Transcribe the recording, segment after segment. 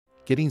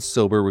Getting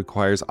sober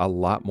requires a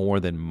lot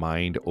more than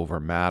mind over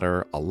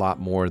matter, a lot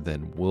more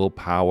than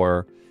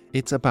willpower.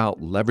 It's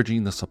about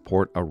leveraging the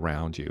support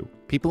around you.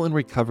 People in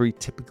recovery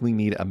typically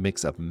need a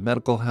mix of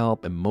medical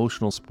help,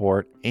 emotional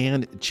support,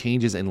 and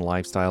changes in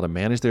lifestyle to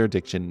manage their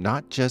addiction,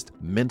 not just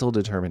mental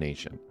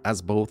determination. As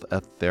both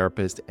a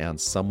therapist and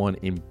someone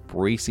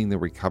embracing the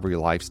recovery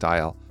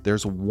lifestyle,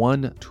 there's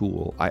one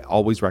tool I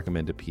always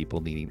recommend to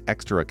people needing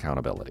extra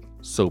accountability: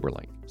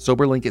 SoberLink.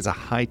 SoberLink is a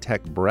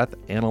high-tech breath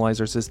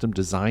analyzer system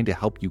designed to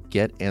help you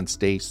get and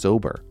stay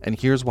sober. And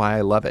here's why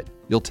I love it.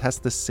 You'll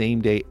test the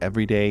same day,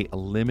 every day,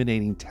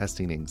 eliminating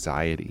testing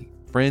anxiety.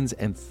 Friends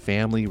and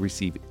family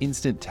receive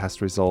instant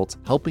test results,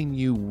 helping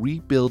you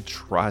rebuild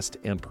trust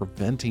and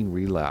preventing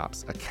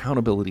relapse.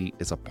 Accountability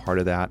is a part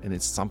of that, and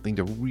it's something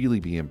to really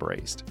be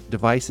embraced.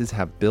 Devices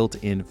have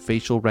built-in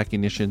facial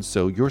recognition,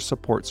 so your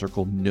support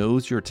circle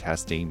knows you're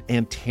testing,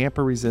 and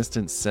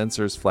tamper-resistant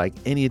sensors flag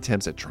any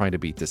attempts at trying to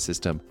beat the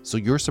system, so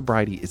your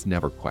sobriety is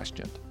never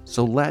questioned.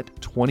 So let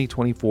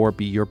 2024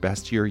 be your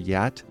best year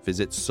yet.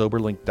 Visit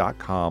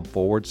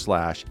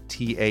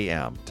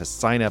soberlink.com/TAM to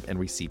sign up and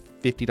receive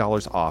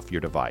 $50 off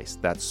your device.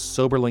 That's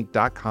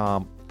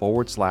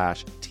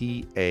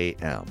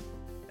soberlink.com/TAM.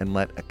 And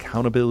let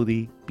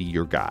accountability be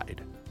your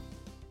guide.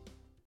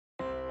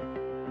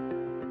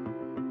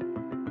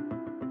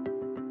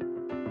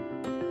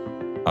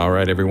 All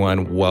right,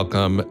 everyone.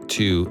 Welcome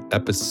to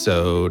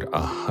episode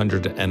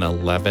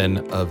 111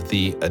 of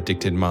the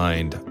Addicted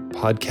Mind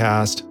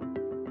podcast.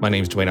 My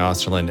name is Dwayne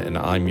Osterland, and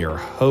I'm your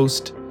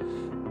host.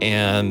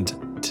 And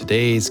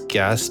today's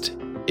guest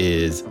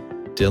is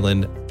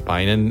Dylan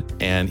Beynon,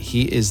 and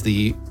he is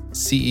the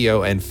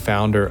CEO and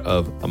founder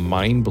of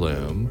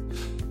Mindbloom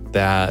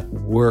that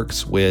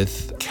works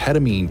with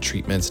ketamine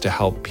treatments to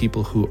help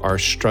people who are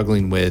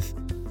struggling with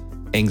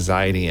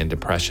anxiety and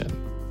depression.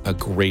 A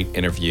great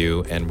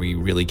interview, and we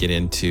really get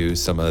into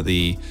some of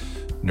the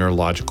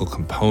neurological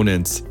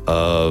components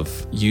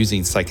of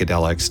using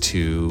psychedelics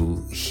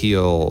to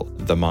heal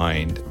the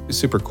mind.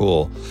 Super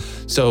cool.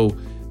 So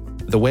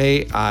the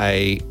way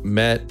I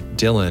met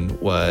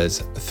Dylan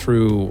was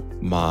through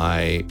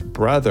my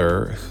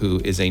brother,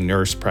 who is a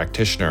nurse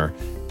practitioner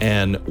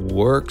and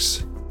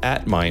works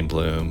at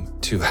Mindbloom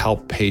to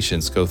help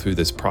patients go through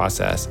this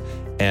process.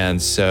 And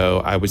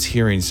so I was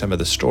hearing some of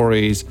the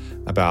stories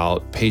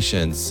about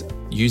patients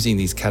using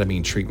these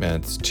ketamine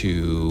treatments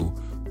to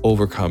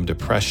overcome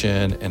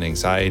depression and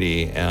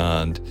anxiety,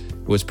 and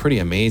it was pretty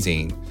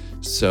amazing.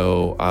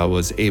 So I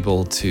was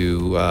able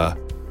to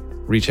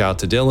reach out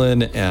to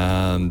Dylan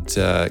and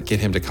get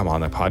him to come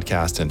on the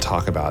podcast and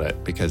talk about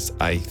it, because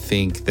I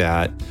think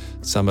that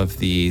some of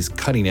these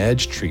cutting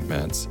edge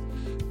treatments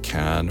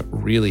can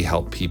really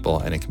help people,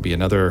 and it can be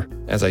another,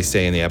 as I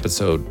say in the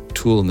episode,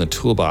 tool in the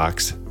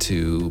toolbox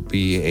to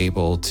be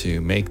able to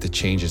make the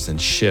changes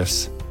and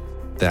shifts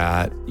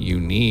that you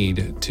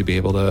need to be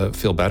able to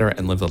feel better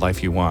and live the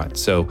life you want.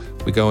 So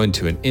we go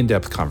into an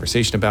in-depth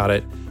conversation about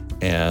it,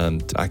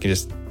 and I can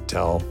just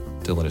tell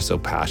Dylan is so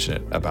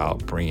passionate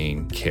about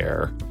bringing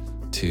care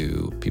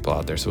to people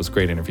out there. So it was a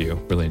great interview.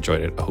 Really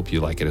enjoyed it. I hope you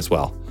like it as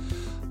well.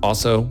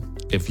 Also,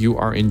 if you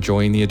are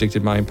enjoying the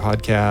Addicted Mind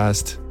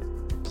podcast,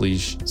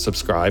 please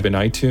subscribe in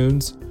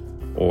iTunes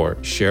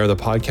or share the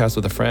podcast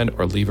with a friend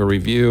or leave a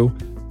review.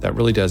 That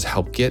really does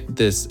help get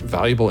this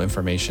valuable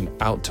information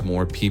out to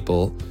more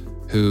people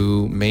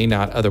who may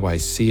not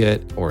otherwise see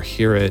it or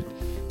hear it,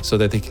 so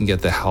that they can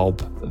get the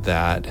help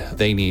that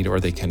they need,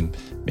 or they can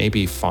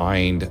maybe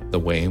find the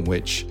way in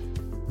which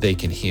they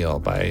can heal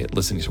by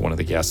listening to one of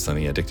the guests on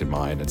the Addicted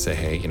Mind and say,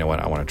 hey, you know what?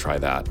 I want to try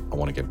that. I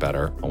want to get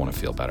better. I want to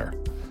feel better.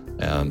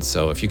 And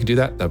so if you could do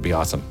that, that'd be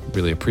awesome.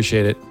 Really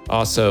appreciate it.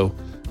 Also,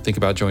 think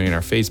about joining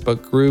our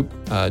Facebook group.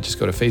 Just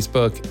go to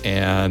Facebook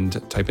and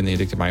type in the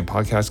Addicted Mind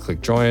podcast, click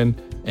join,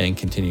 and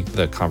continue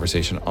the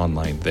conversation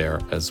online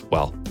there as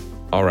well.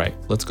 All right,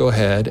 let's go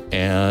ahead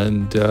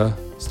and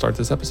start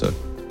this episode.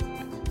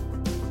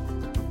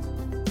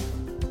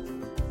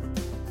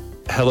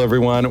 Hello,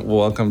 everyone.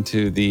 Welcome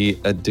to the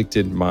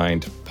Addicted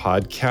Mind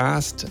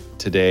podcast.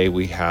 Today,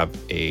 we have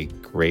a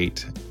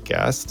great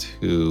guest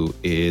who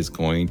is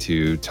going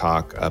to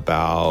talk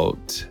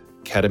about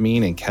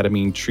ketamine and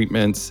ketamine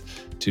treatments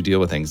to deal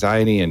with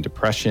anxiety and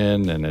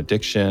depression and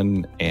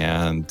addiction.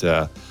 And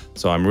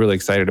so I'm really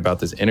excited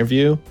about this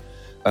interview.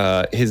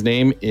 His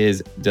name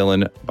is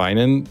Dylan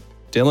Beynon.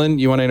 Dylan,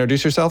 you want to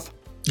introduce yourself?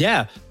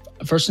 Yeah.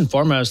 First and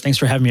foremost, thanks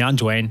for having me on,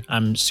 Dwayne.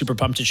 I'm super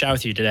pumped to chat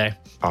with you today.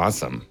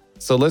 Awesome.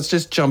 So let's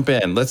just jump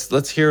in.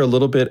 Let's hear a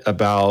little bit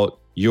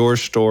about your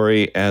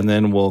story, and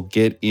then we'll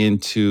get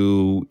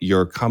into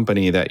your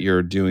company that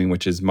you're doing,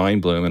 which is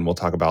Mindbloom, and we'll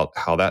talk about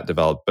how that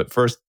developed. But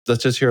first,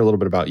 let's just hear a little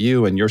bit about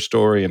you and your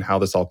story and how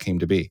this all came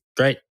to be.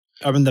 Great.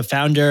 I'm the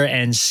founder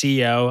and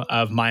CEO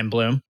of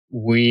Mindbloom.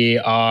 We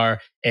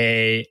are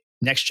a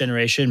next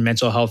generation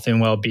mental health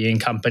and well-being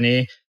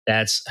company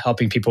that's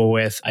helping people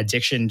with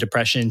addiction,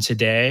 depression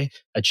today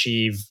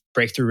achieve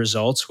breakthrough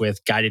results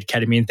with guided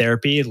ketamine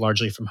therapy,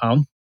 largely from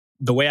home.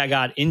 The way I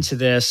got into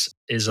this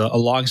is a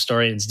long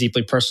story, and it's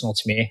deeply personal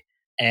to me.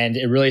 And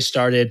it really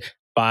started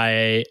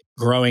by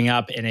growing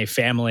up in a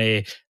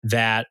family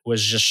that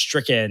was just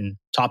stricken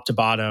top to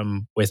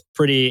bottom with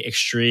pretty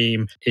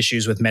extreme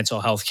issues with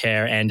mental health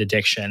care and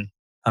addiction.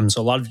 So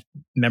a lot of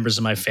members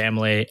of my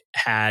family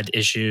had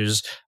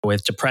issues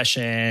with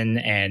depression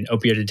and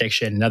opioid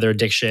addiction and other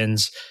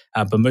addictions.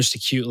 But most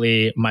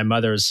acutely, my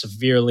mother is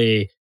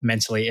severely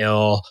mentally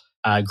ill,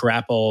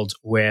 grappled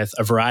with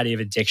a variety of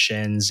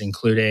addictions,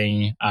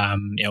 including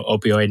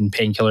opioid and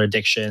painkiller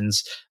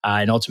addictions.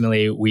 And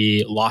ultimately,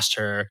 we lost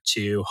her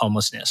to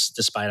homelessness,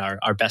 despite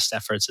our best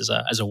efforts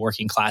as a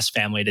working class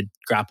family to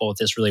grapple with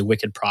this really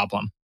wicked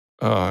problem.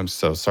 Oh, I'm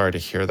so sorry to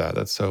hear that.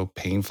 That's so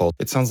painful.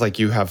 It sounds like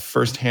you have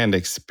firsthand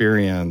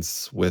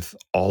experience with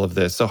all of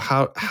this. So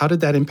how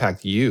did that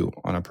impact you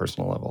on a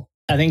personal level?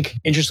 I think,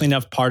 interestingly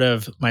enough, part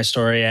of my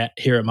story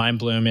here at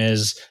Mindbloom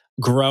is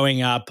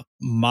growing up,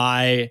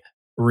 my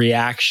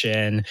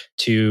reaction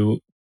to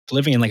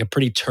living in like a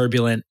pretty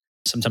turbulent,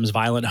 sometimes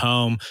violent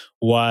home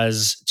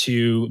was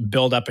to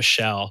build up a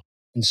shell.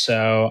 And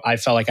so I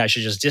felt like I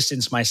should just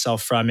distance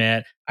myself from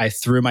it. I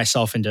threw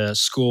myself into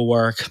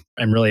schoolwork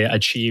and really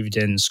achieved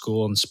in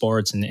school and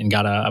sports and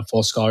got a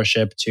full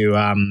scholarship to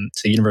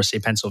the University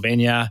of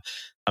Pennsylvania.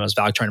 I was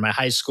valedictorian in my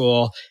high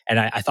school, and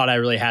I thought I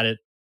really had it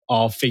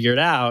all figured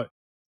out.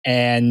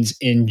 And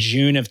in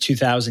June of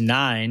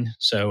 2009,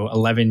 so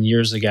 11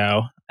 years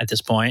ago at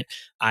this point,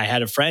 I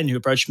had a friend who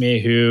approached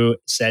me who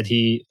said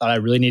he thought I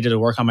really needed to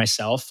work on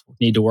myself,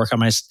 need to work on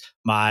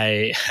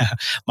my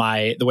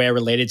the way I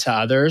related to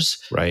others,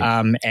 Right.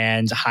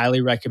 and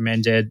highly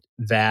recommended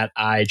that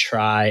I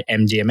try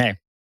MDMA,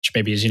 which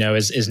maybe, as you know,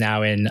 is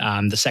now in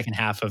the second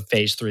half of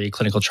phase 3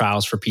 clinical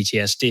trials for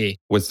PTSD.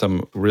 With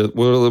some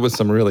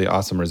really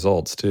awesome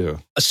results too.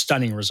 A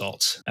stunning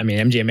results. I mean,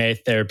 MDMA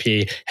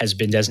therapy has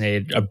been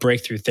designated a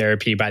breakthrough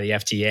therapy by the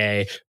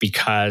FDA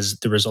because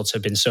the results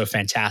have been so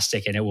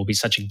fantastic, and it will be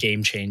such a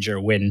game changer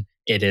when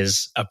it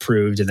is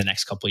approved in the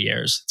next couple of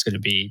years. It's going to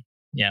be,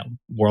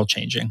 world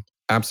changing.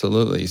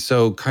 Absolutely.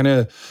 So, kind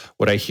of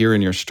what I hear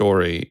in your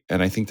story,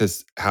 and I think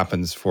this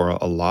happens for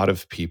a lot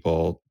of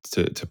people,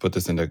 to put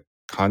this into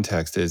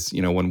context, is,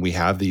 when we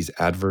have these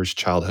adverse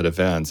childhood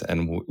events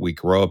and we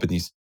grow up in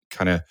these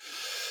kind of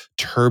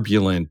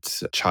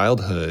turbulent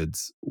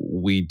childhoods,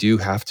 we do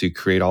have to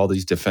create all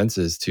these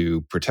defenses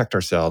to protect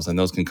ourselves. And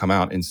those can come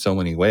out in so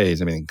many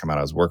ways. I mean, they can come out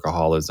as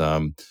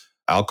workaholism,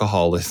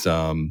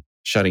 alcoholism,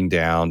 shutting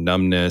down,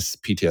 numbness,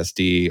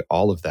 PTSD,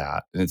 all of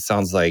that. And it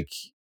sounds like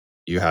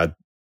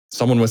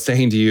someone was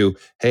saying to you,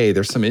 hey,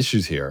 there's some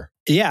issues here.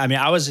 Yeah, I mean,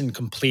 I was in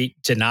complete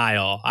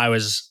denial. I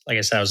was, like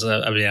I said, I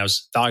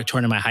was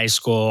valedictorian in my high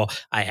school.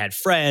 I had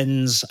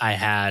friends. I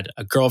had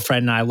a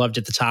girlfriend I loved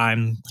at the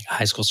time, like a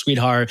high school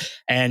sweetheart.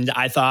 And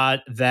I thought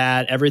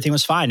that everything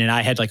was fine. And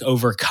I had like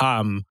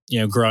overcome,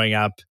 growing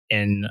up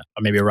in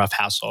maybe a rough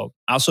household.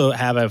 I also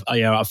have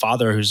a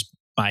father who's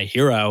my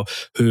hero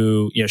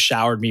who,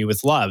 showered me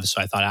with love.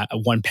 So I thought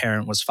one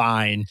parent was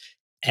fine.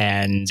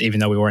 And even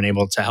though we weren't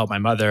able to help my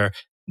mother,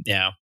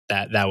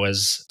 that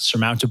was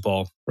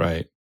surmountable.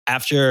 Right.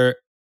 After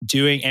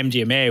doing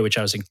MDMA, which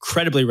I was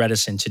incredibly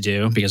reticent to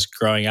do because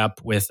growing up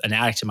with an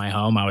addict in my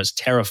home, I was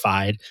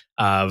terrified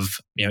of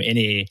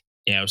any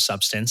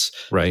substance.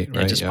 Right.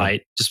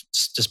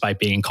 Despite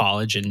being in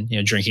college and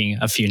drinking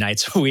a few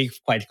nights a week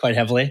quite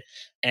heavily.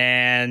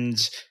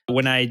 And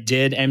when I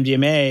did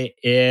MDMA,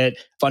 it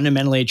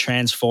fundamentally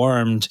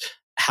transformed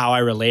how I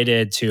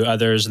related to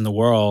others in the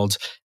world,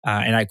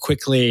 and I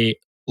quickly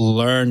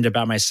learned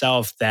about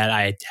myself that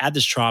I had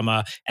this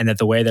trauma and that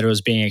the way that it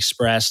was being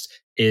expressed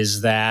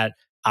is that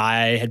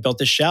I had built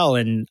this shell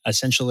and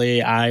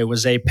essentially I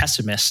was a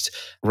pessimist.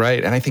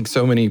 Right. And I think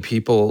so many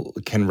people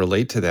can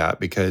relate to that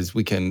because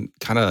we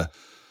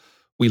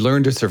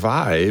learn to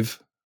survive,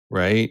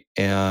 right?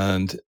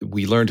 And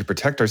we learn to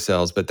protect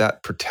ourselves, but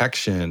that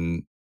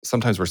protection,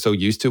 sometimes we're so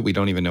used to it, we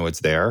don't even know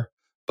it's there,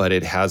 but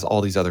it has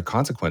all these other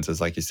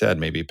consequences, like you said,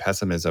 maybe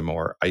pessimism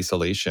or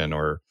isolation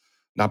or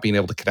not being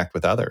able to connect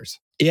with others.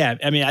 Yeah,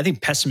 I mean, I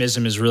think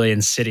pessimism is really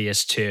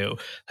insidious too.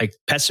 Like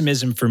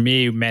pessimism for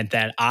me meant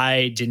that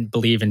I didn't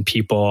believe in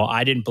people.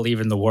 I didn't believe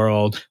in the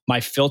world.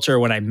 My filter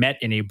when I met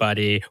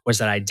anybody was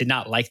that I did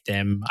not like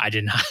them. I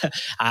did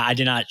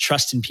not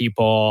trust in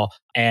people,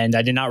 and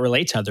I did not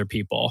relate to other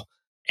people.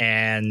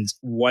 And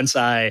once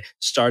I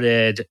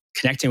started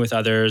connecting with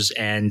others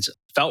and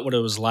felt what it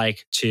was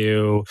like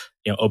to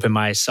open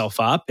myself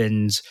up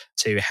and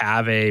to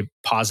have a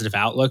positive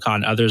outlook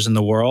on others in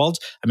the world,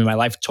 I mean, my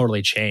life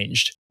totally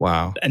changed.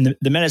 Wow. And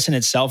the medicine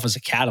itself was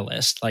a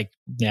catalyst. Like,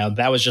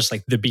 that was just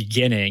like the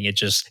beginning. It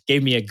just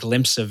gave me a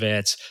glimpse of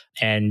it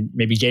and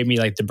maybe gave me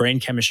like the brain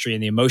chemistry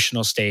and the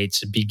emotional state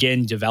to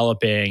begin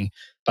developing.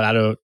 But I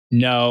don't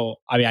know.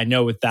 I mean, I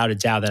know without a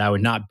doubt that I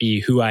would not be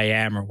who I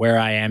am or where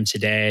I am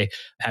today,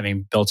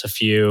 having built a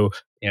few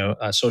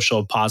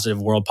social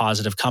positive, world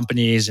positive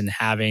companies and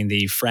having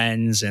the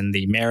friends and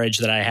the marriage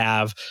that I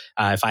have,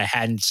 if I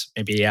hadn't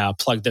maybe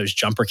plugged those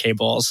jumper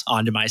cables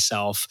onto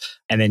myself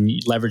and then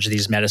leverage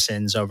these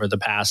medicines over the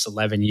past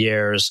 11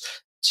 years,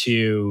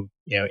 to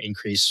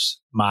increase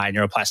my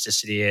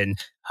neuroplasticity and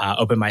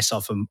open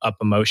myself up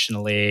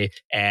emotionally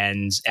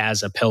and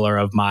as a pillar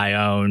of my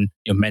own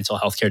mental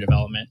health care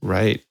development.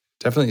 Right.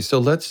 Definitely. So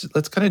let's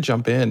kind of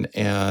jump in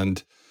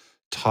and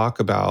talk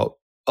about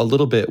a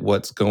little bit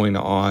what's going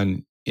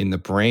on in the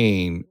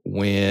brain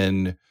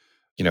when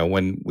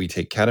we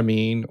take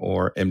ketamine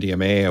or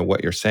MDMA or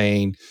what you're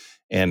saying,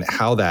 and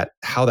how that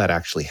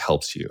actually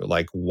helps you,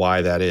 like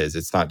why that is.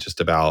 It's not just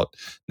about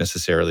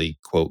necessarily,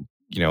 quote,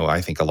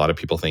 I think a lot of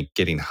people think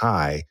getting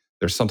high.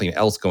 There's something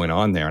else going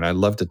on there. And I'd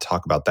love to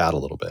talk about that a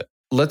little bit.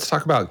 Let's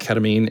talk about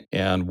ketamine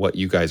and what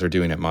you guys are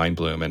doing at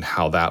Mindbloom and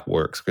how that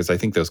works, because I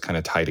think those kind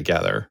of tie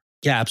together.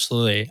 Yeah,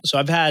 absolutely. So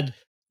I've had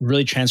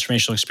really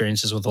transformational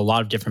experiences with a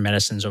lot of different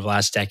medicines over the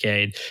last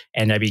decade.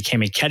 And I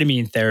became a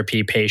ketamine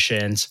therapy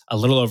patient a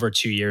little over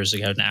 2 years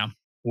ago now.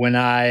 When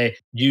I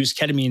used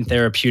ketamine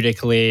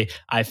therapeutically,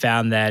 I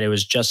found that it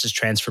was just as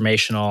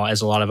transformational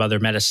as a lot of other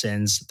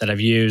medicines that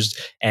I've used,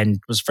 and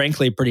was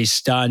frankly pretty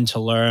stunned to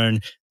learn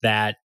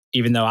that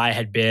even though I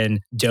had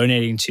been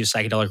donating to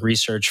psychedelic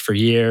research for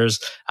years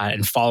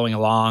and following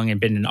along and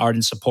been an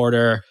ardent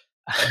supporter,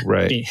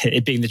 Right.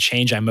 it being the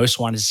change I most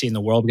wanted to see in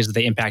the world because of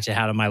the impact it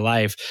had on my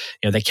life.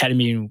 The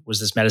ketamine was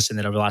this medicine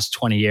that over the last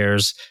 20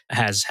 years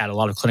has had a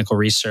lot of clinical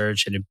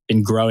research and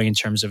been growing in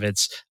terms of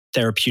its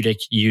therapeutic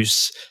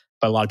use,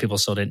 but a lot of people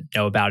still didn't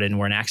know about it and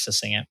weren't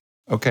accessing it.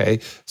 Okay.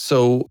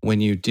 So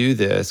when you do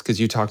this, because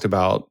you talked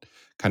about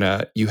kind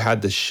of you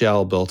had the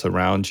shell built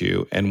around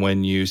you, and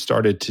when you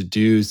started to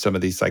do some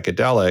of these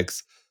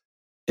psychedelics,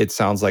 it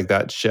sounds like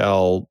that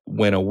shell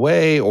went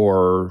away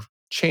or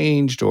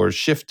changed or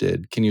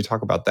shifted. Can you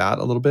talk about that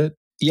a little bit?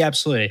 Yeah,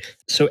 absolutely.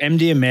 So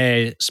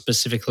MDMA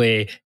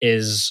specifically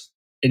is,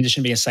 in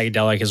addition to being a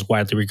psychedelic, is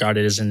widely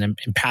regarded as an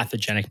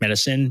empathogenic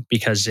medicine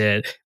because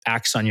it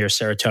acts on your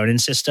serotonin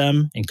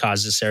system and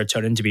causes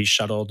serotonin to be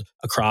shuttled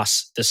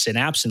across the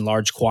synapse in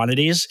large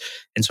quantities.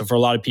 And so for a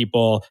lot of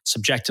people,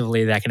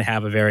 subjectively, that can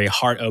have a very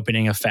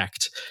heart-opening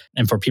effect.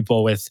 And for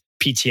people with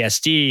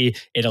PTSD,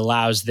 it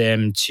allows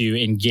them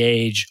to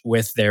engage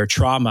with their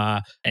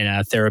trauma in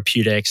a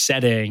therapeutic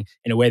setting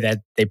in a way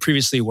that they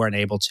previously weren't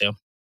able to.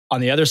 On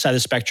the other side of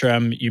the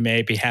spectrum, you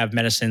may have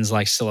medicines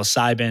like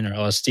psilocybin or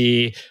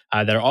LSD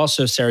that are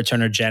also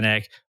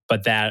serotonergic,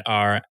 but that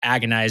are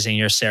agonizing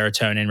your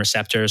serotonin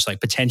receptors, like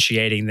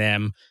potentiating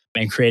them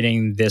and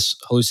creating this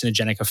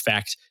hallucinogenic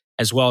effect,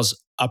 as well as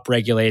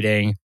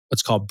upregulating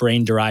what's called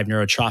brain-derived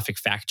neurotrophic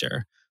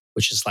factor,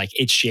 which is like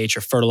HGH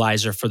or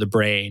fertilizer for the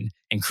brain,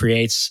 and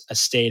creates a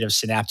state of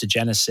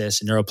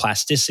synaptogenesis and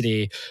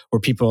neuroplasticity where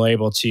people are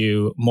able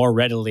to more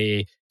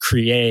readily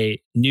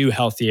create new,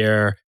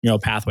 healthier neural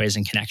pathways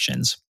and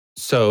connections.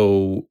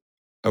 So,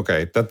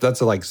 okay,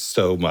 that's like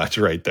so much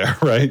right there,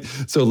 right?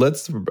 So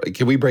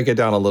can we break it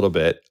down a little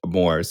bit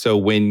more? So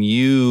when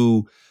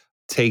you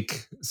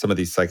take some of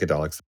these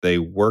psychedelics, they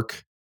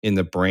work in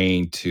the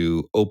brain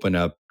to open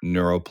up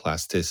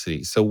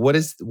neuroplasticity. So what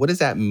does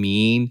that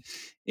mean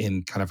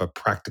in kind of a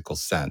practical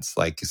sense?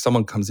 Like if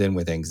someone comes in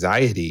with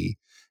anxiety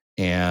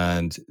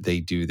and they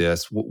do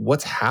this,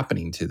 what's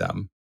happening to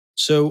them?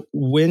 So,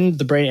 when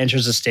the brain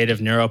enters a state of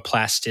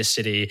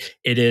neuroplasticity,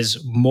 it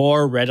is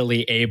more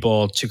readily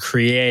able to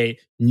create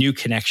new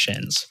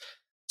connections.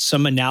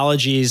 Some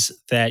analogies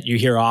that you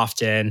hear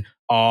often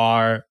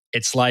are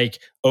it's like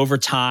over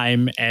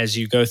time, as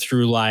you go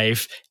through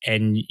life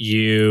and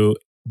you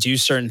do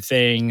certain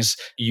things,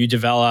 you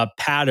develop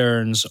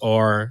patterns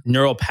or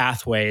neural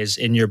pathways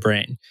in your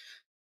brain.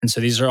 And so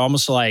these are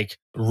almost like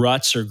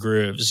ruts or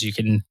grooves. You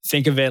can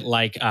think of it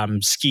like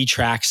ski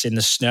tracks in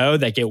the snow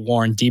that get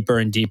worn deeper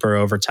and deeper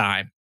over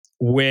time.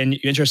 When you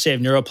enter a state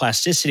of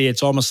neuroplasticity,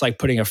 it's almost like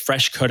putting a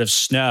fresh coat of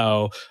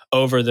snow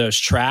over those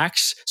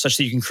tracks such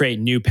that you can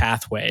create new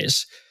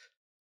pathways.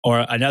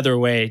 Or another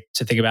way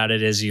to think about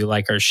it is you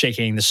like are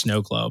shaking the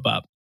snow globe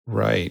up.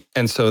 Right.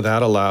 And so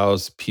that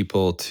allows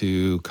people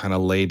to kind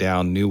of lay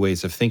down new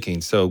ways of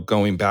thinking. So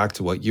going back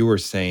to what you were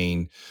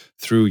saying,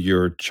 through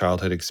your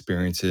childhood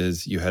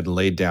experiences, you had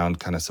laid down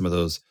kind of some of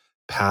those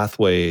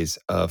pathways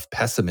of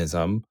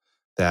pessimism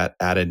that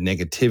added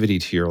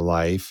negativity to your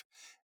life.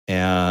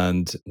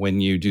 And when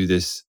you do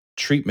this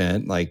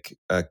treatment like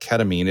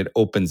ketamine, it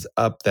opens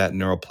up that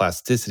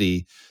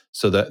neuroplasticity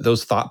so that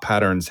those thought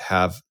patterns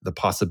have the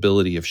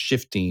possibility of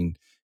shifting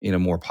in a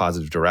more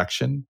positive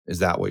direction. Is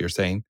that what you're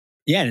saying?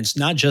 Yeah, and it's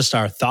not just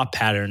our thought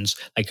patterns,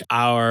 like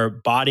our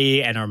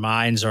body and our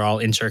minds are all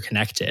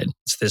interconnected.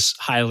 It's this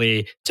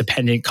highly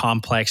dependent,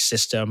 complex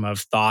system of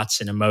thoughts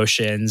and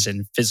emotions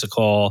and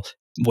physical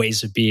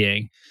ways of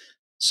being.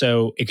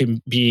 So it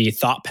can be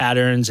thought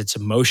patterns, it's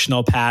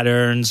emotional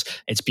patterns,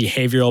 it's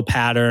behavioral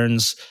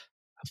patterns.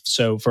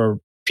 So for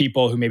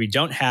people who maybe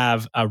don't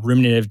have a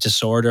ruminative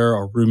disorder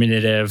or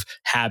ruminative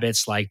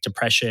habits like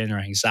depression or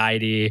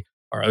anxiety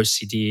or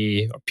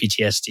OCD or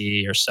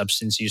PTSD or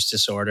substance use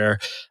disorder,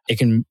 it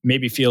can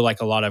maybe feel like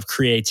a lot of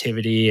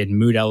creativity and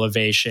mood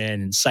elevation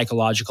and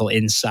psychological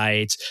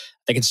insight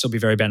that can still be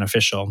very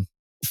beneficial.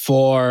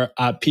 For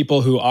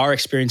people who are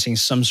experiencing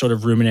some sort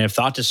of ruminative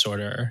thought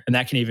disorder, and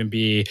that can even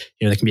be,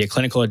 that can be a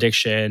clinical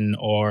addiction,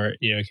 or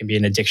it can be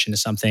an addiction to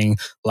something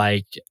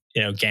like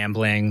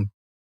gambling,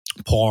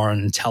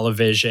 porn,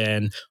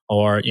 television,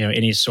 or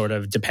any sort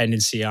of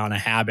dependency on a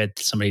habit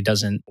that somebody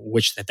doesn't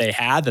wish that they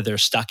had, that they're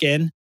stuck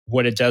in.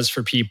 What it does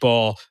for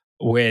people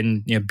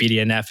when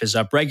BDNF is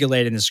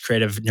upregulated and this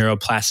creative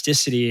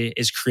neuroplasticity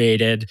is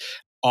created,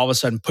 all of a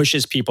sudden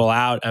pushes people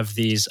out of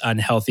these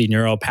unhealthy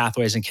neural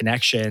pathways and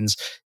connections,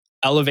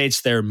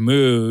 elevates their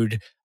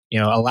mood,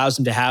 allows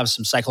them to have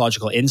some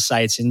psychological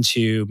insights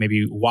into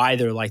maybe why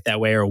they're like that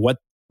way or what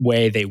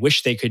way they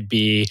wish they could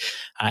be,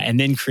 and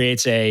then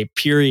creates a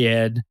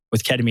period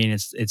with ketamine.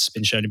 It's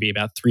been shown to be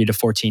about 3 to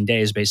 14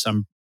 days based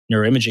on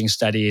neuroimaging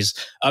studies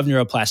of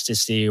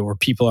neuroplasticity, where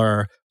people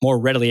are more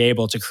readily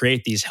able to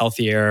create these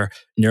healthier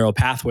neural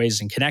pathways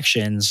and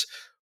connections,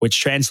 which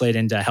translate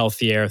into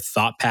healthier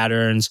thought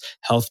patterns,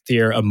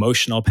 healthier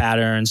emotional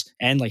patterns,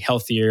 and like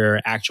healthier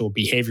actual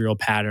behavioral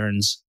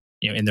patterns,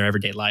 in their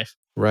everyday life.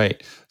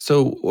 Right.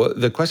 So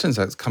the questions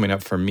that's coming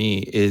up for me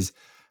is,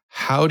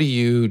 how do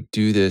you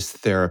do this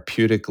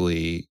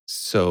therapeutically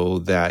so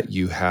that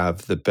you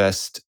have the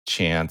best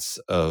chance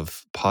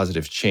of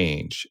positive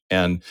change?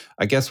 And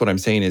I guess what I'm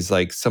saying is,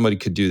 like, somebody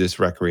could do this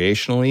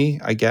recreationally,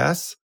 I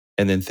guess,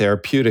 and then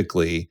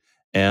therapeutically.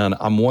 And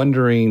I'm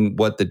wondering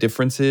what the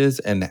difference is,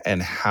 and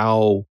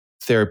how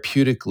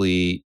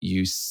therapeutically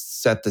you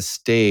set the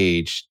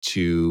stage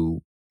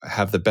to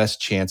have the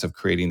best chance of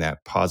creating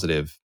that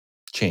positive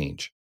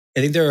change. I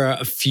think there are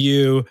a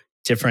few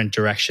different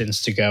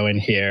directions to go in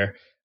here.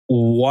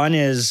 One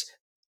is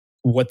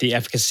what the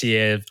efficacy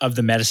of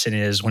the medicine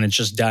is when it's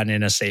just done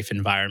in a safe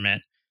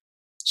environment.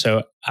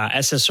 So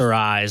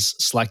SSRIs,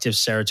 selective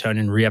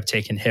serotonin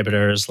reuptake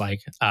inhibitors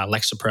like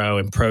Lexapro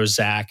and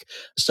Prozac,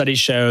 studies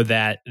show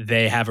that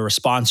they have a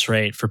response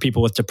rate for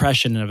people with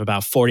depression of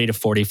about 40 to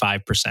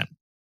 45%.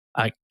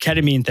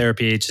 Ketamine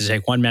therapy, to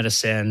take one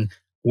medicine,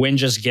 when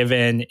just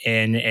given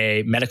in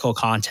a medical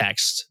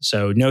context,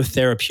 so no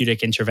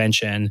therapeutic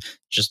intervention,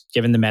 just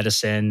given the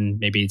medicine,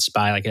 maybe it's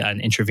by like an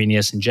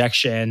intravenous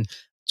injection,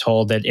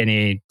 told that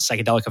any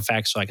psychedelic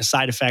effects, so like a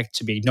side effect,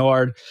 to be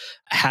ignored,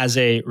 has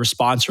a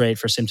response rate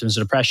for symptoms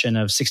of depression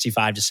of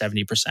 65 to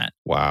 70%.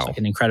 Wow. It's like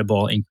an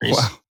incredible increase.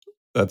 Wow.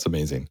 That's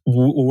amazing.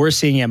 What we're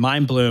seeing at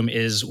Mindbloom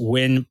is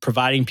when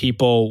providing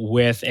people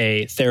with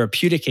a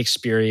therapeutic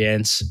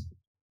experience,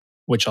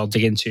 which I'll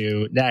dig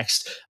into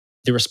next,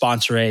 the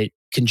response rate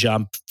can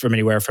jump from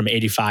anywhere from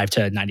 85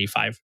 to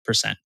 95%.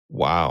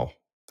 Wow.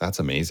 That's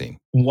amazing.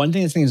 One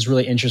thing I think is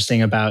really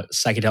interesting about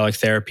psychedelic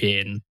therapy,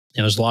 and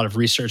there's a lot of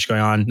research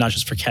going on, not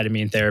just for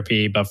ketamine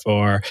therapy, but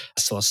for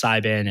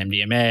psilocybin,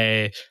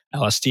 MDMA,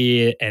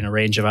 LSD, and a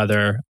range of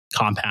other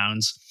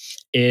compounds,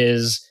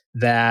 is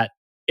that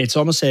it's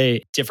almost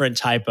a different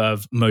type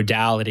of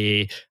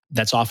modality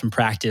that's often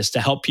practiced to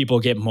help people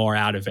get more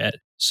out of it.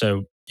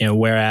 So,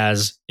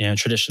 whereas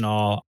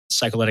traditional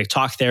psycholytic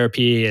talk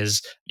therapy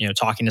is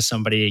talking to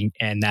somebody,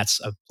 and that's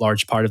a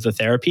large part of the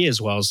therapy,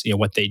 as well as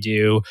what they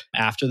do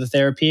after the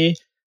therapy.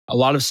 A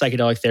lot of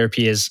psychedelic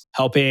therapy is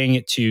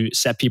helping to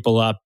set people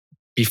up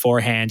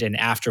beforehand and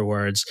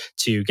afterwards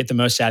to get the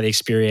most out of the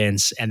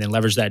experience, and then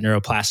leverage that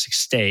neuroplastic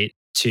state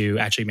to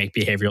actually make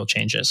behavioral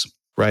changes.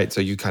 Right.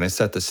 So you kind of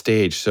set the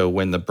stage. So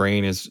when the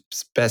brain is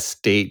best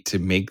state to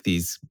make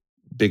these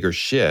bigger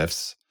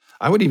shifts,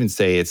 I would even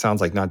say it sounds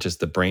like not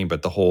just the brain,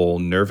 but the whole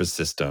nervous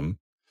system.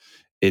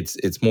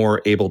 It's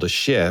more able to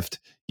shift.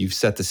 You've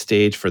set the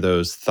stage for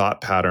those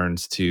thought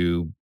patterns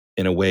to,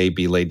 in a way,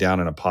 be laid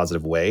down in a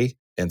positive way.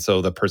 And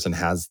so the person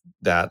has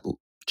that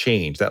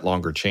change, that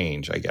longer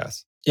change, I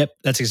guess. Yep,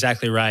 that's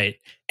exactly right.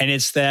 And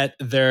it's that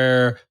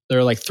there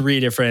are like three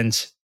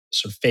different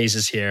sort of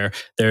phases here.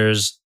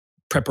 There's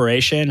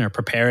preparation, or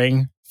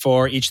preparing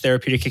for each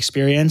therapeutic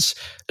experience.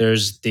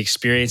 There's the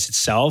experience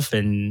itself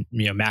and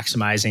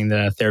maximizing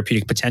the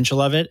therapeutic potential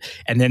of it.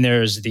 And then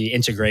there's the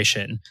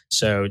integration.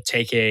 So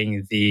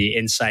taking the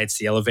insights,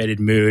 the elevated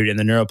mood, and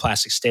the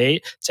neuroplastic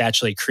state to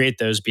actually create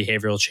those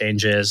behavioral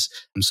changes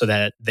so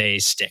that they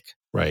stick.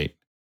 Right.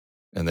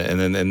 And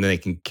then they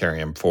can carry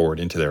them forward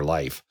into their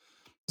life.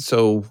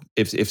 So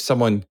if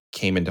someone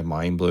came into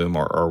Mindbloom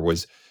or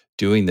was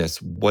doing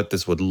this, what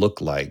this would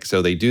look like.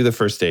 So they do the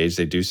first stage,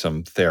 they do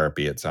some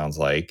therapy, it sounds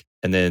like.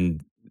 And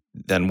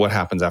then what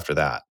happens after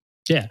that?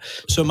 Yeah.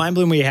 So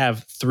Mindbloom, we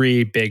have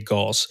three big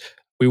goals.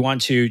 We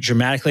want to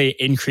dramatically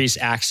increase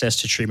access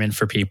to treatment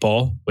for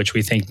people, which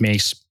we think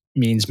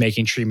means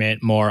making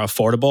treatment more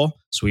affordable.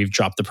 So we've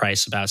dropped the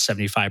price about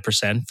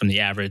 75% from the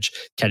average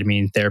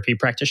ketamine therapy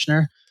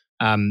practitioner.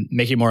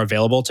 Make it more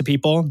available to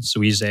people.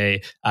 So we use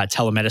a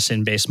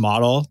telemedicine-based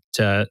model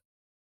to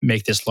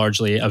make this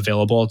largely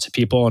available to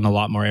people in a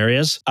lot more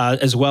areas,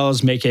 as well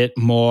as make it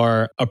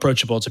more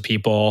approachable to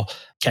people.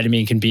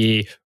 Ketamine can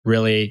be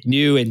really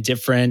new and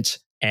different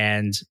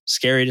and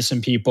scary to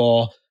some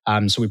people.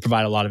 So we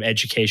provide a lot of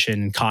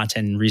education,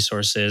 content, and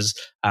resources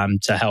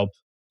to help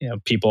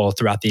people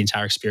throughout the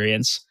entire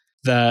experience.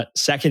 The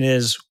second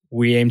is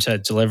we aim to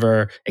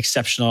deliver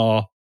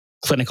exceptional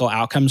clinical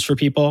outcomes for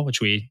people,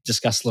 which we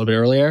discussed a little bit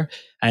earlier.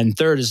 And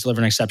third is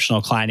deliver an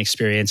exceptional client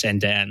experience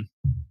end to end.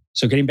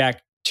 So getting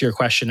back to your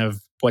question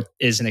of what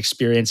is an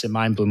experience in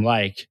Mindbloom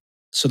like?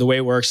 So the way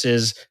it works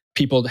is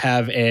people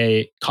have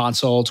a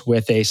consult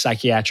with a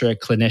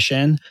psychiatric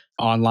clinician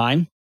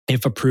online.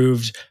 If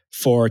approved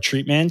for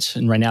treatment,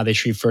 and right now they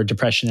treat for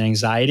depression and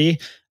anxiety,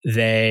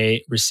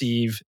 they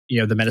receive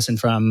the medicine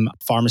from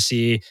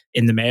pharmacy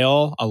in the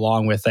mail,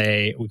 along with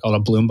we call it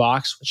a Bloom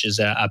box, which is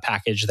a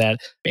package that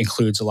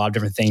includes a lot of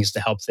different things to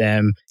help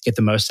them get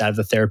the most out of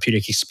the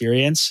therapeutic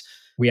experience.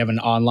 We have an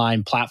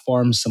online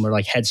platform similar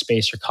like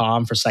Headspace or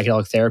Calm for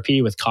psychedelic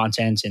therapy with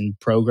content and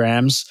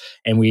programs.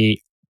 And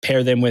we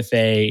pair them with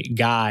a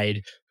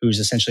guide who's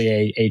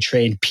essentially a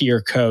trained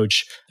peer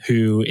coach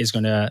who is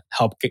going to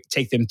help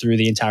take them through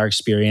the entire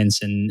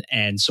experience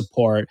and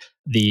support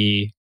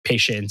the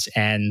patient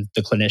and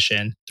the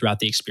clinician throughout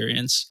the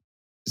experience.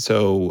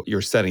 So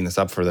you're setting this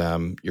up for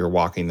them, you're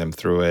walking them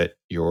through it,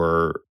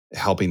 you're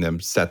helping them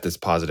set this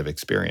positive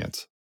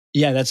experience.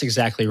 Yeah, that's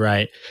exactly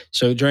right.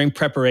 So during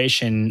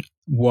preparation,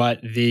 what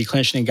the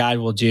clinician and guide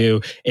will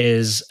do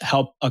is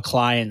help a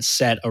client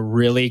set a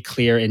really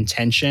clear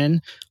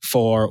intention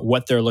for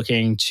what they're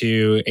looking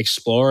to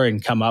explore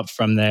and come up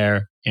from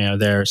their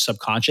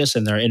subconscious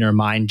and their inner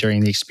mind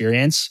during the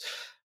experience.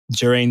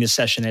 During the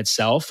session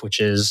itself, which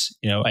is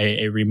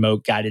a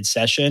remote guided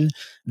session,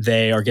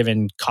 they are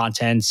given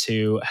content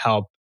to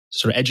help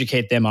sort of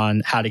educate them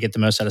on how to get the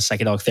most out of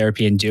psychedelic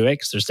therapy and do it,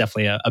 because there's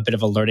definitely a bit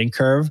of a learning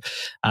curve.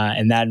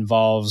 And that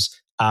involves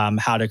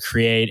how to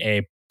create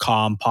a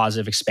calm,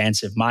 positive,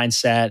 expansive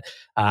mindset,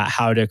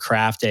 how to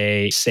craft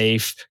a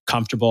safe,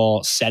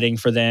 comfortable setting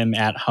for them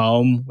at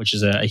home, which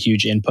is a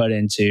huge input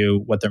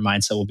into what their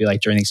mindset will be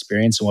like during the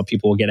experience and what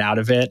people will get out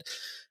of it.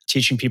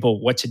 Teaching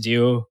people what to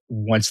do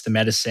once the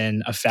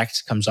medicine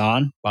effect comes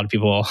on. A lot of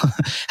people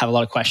have a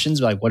lot of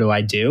questions like, what do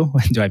I do?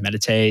 Do I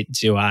meditate?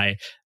 Do I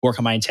work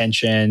on my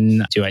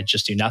intention? Do I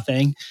just do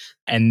nothing?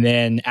 And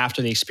then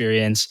after the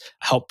experience,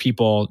 help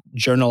people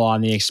journal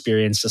on the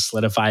experience to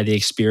solidify the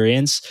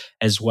experience,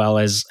 as well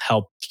as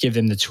help give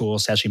them the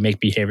tools to actually make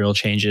behavioral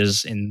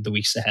changes in the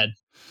weeks ahead.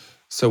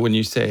 So when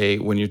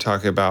you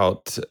talk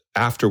about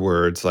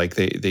afterwards, like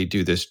they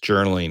do this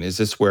journaling, is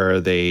this where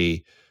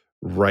they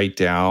write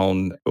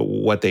down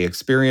what they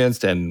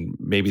experienced and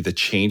maybe the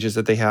changes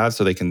that they have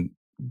so they can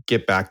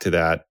get back to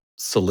that,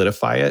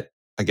 solidify it?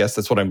 I guess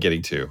that's what I'm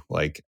getting to.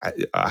 Like,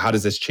 how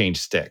does this change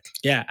stick?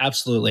 Yeah,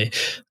 absolutely.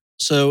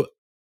 So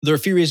there are a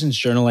few reasons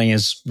journaling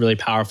is really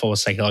powerful with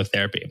psychedelic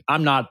therapy.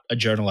 I'm not a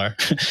journaler.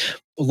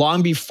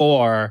 Long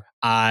before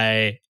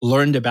I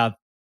learned about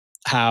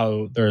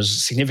how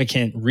there's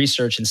significant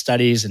research and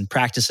studies and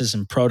practices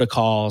and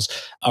protocols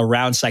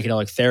around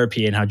psychedelic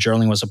therapy and how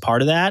journaling was a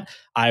part of that,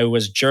 I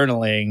was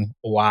journaling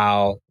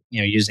while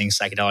using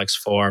psychedelics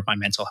for my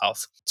mental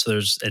health. So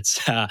there's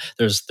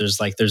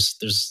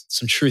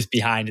some truth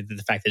behind it,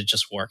 the fact that it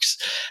just works.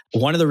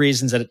 One of the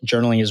reasons that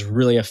journaling is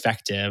really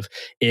effective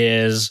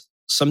is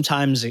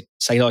sometimes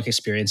psychedelic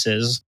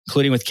experiences,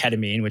 including with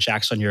ketamine, which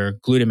acts on your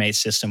glutamate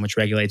system, which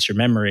regulates your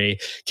memory,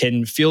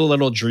 can feel a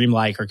little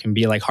dreamlike or can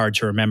be like hard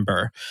to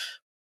remember.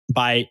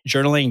 By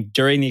journaling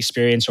during the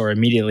experience or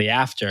immediately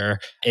after,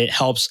 it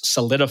helps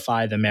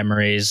solidify the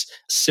memories,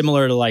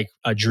 similar to like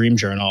a dream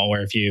journal,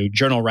 where if you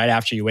journal right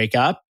after you wake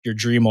up, your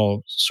dream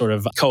will sort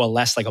of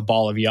coalesce like a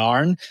ball of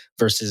yarn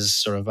versus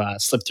sort of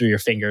slip through your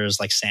fingers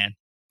like sand.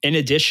 In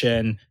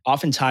addition,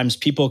 oftentimes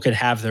people could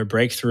have their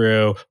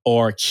breakthrough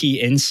or key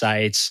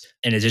insights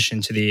in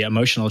addition to the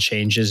emotional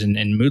changes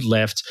and mood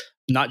lift,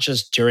 not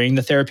just during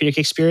the therapeutic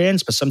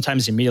experience, but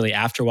sometimes immediately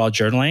after while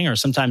journaling, or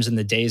sometimes in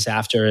the days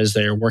after as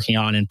they're working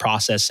on and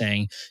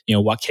processing,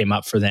 what came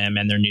up for them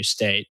and their new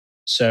state.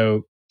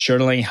 So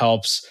journaling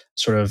helps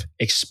sort of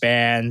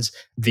expand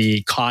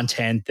the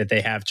content that they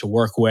have to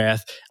work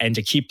with and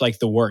to keep like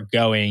the work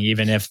going,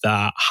 even if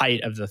the height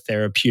of the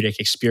therapeutic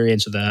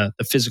experience or the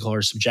physical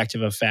or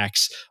subjective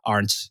effects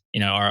are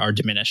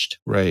diminished.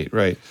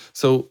 Right.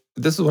 So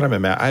this is what I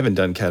haven't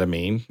done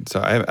ketamine,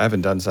 so I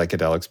haven't done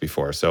psychedelics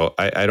before, so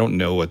I don't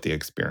know what the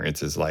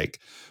experience is like.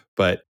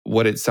 But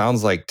what it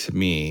sounds like to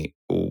me,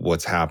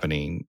 what's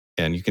happening,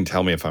 and you can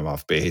tell me if I'm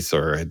off base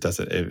or it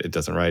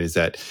doesn't right, is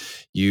that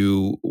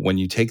when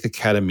you take the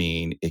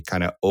ketamine, it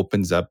kind of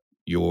opens up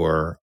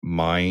your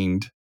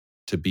mind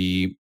to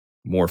be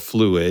more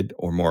fluid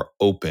or more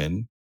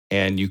open,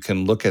 and you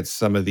can look at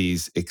some of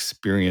these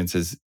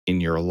experiences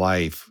in your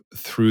life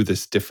through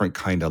this different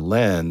kind of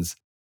lens,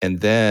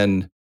 and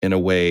then in a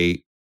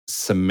way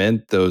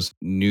cement those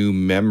new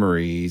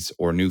memories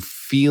or new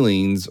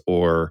feelings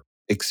or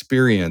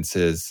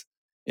experiences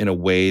in a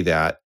way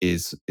that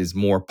is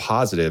more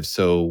positive.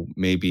 So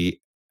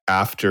maybe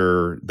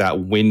after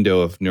that window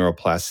of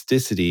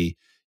neuroplasticity,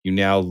 you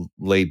now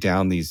lay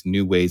down these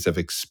new ways of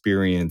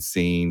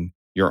experiencing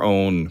your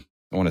own,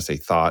 I want to say,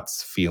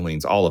 thoughts,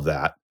 feelings, all of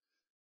that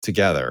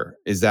together.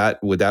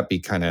 Would that be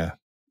kind of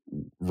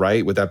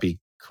right? Would that be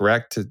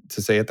correct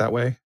to say it that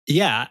way?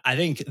 Yeah, I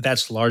think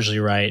that's largely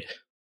right.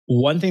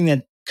 One thing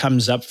that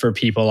comes up for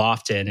people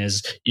often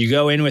is you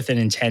go in with an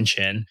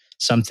intention,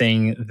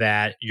 something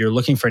that you're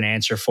looking for an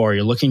answer for,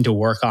 you're looking to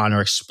work on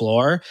or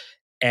explore.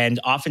 And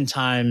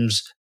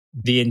oftentimes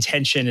the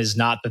intention is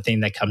not the thing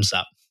that comes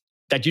up.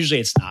 That usually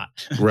it's not.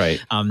 Right.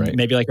 Right.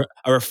 Maybe like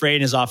a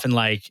refrain is often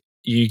like,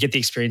 you get the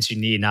experience you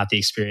need, not the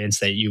experience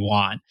that you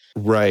want.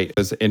 Right. It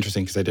was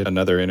interesting because I did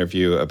another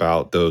interview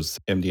about those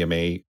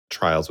MDMA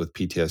trials with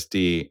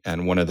PTSD.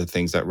 And one of the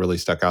things that really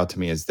stuck out to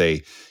me is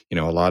a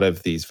lot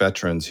of these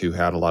veterans who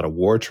had a lot of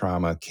war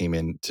trauma came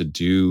in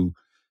to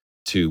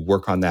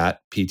work on that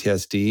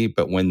PTSD.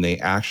 But when they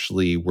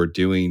actually were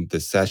doing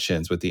the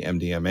sessions with the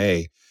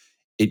MDMA,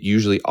 it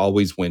usually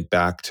always went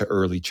back to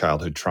early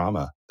childhood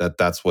trauma.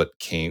 That's what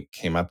came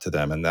up to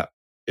them.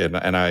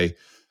 And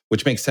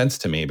which makes sense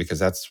to me because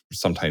that's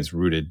sometimes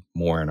rooted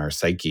more in our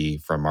psyche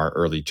from our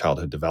early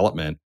childhood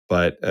development.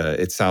 But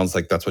it sounds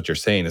like that's what you're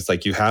saying. It's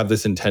like you have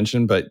this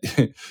intention, but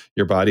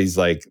your body's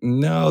like,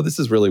 no, this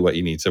is really what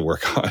you need to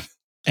work on.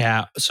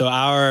 Yeah. So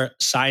our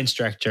science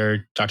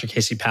director, Dr.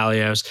 Casey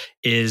Palios,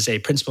 is a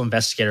principal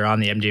investigator on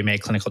the MDMA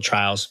clinical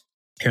trials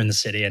here in the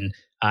city. And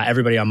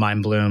everybody on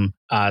Mindbloom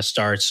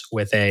starts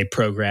with a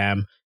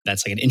program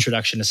that's like an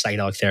introduction to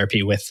psychedelic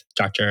therapy with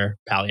Dr.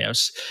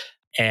 Palios.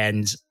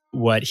 And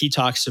what he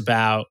talks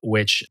about,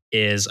 which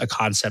is a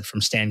concept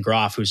from Stan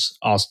Groff,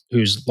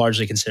 who's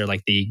largely considered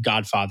like the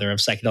godfather of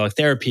psychedelic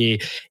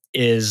therapy,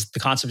 is the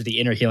concept of the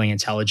inner healing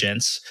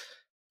intelligence,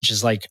 which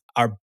is like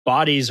our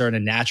bodies are in a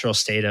natural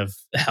state of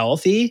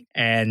healthy.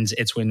 And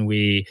it's when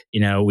we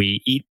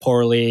eat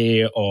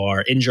poorly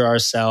or injure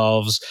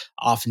ourselves,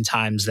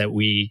 oftentimes that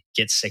we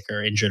get sick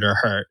or injured or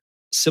hurt.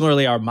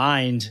 Similarly, our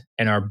mind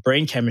and our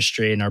brain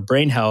chemistry and our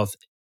brain health,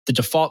 the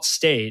default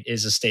state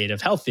is a state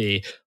of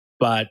healthy,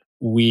 but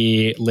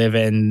we live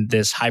in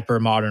this hyper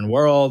modern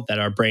world that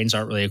our brains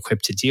aren't really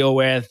equipped to deal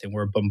with. And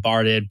we're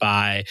bombarded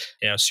by,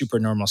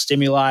 supernormal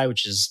stimuli,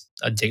 which is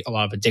a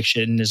lot of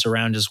addiction is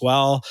around as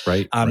well.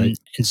 Right. And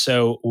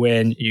so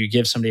when you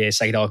give somebody a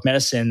psychedelic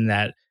medicine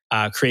that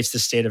creates the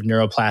state of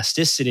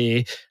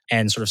neuroplasticity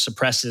and sort of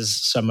suppresses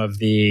some of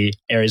the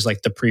areas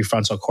like the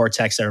prefrontal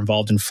cortex that are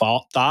involved in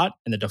thought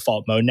and the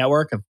default mode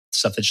network of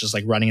stuff that's just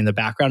like running in the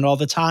background all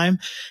the time,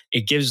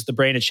 it gives the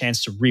brain a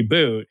chance to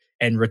reboot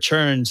and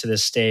return to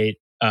this state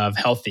of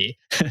healthy.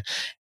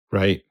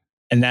 Right.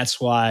 And that's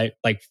why,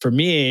 like for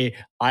me,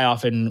 I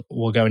often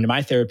will go into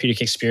my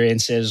therapeutic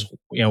experiences,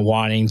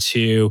 wanting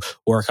to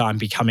work on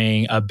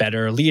becoming a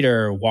better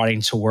leader,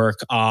 wanting to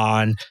work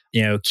on,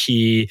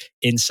 key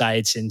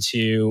insights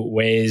into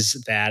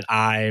ways that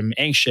I'm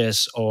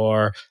anxious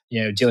or,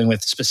 dealing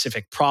with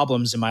specific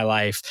problems in my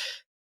life.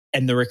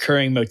 And the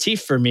recurring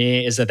motif for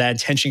me is that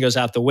intention goes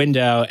out the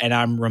window and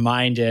I'm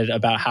reminded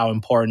about how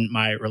important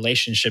my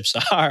relationships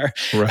are.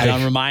 Right. And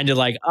I'm reminded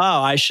like, oh,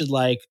 I should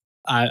I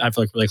have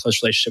like a really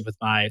close relationship with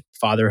my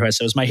father, who I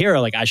said was my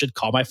hero. Like I should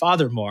call my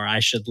father more. I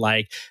should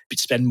like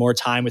spend more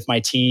time with my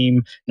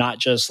team, not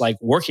just like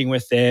working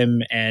with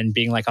them and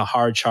being like a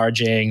hard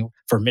charging,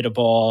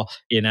 formidable,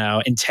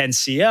 intense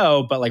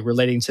CEO, but like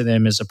relating to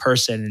them as a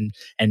person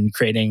and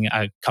creating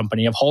a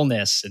company of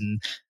wholeness.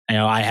 And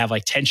I have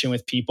like tension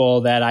with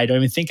people that I don't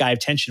even think I have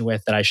tension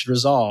with that I should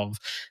resolve.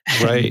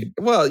 Right.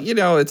 Well,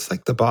 it's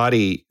like the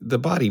body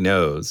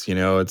knows,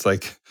 it's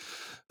like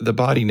the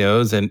body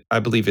knows. And I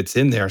believe it's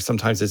in there.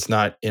 Sometimes it's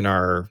not in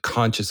our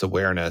conscious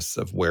awareness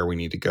of where we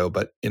need to go,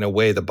 but in a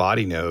way the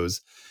body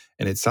knows.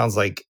 And it sounds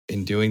like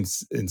in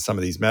some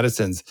of these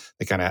medicines,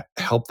 they kind of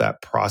help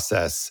that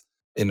process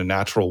in a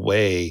natural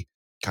way,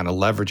 kind of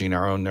leveraging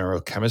our own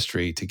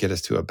neurochemistry to get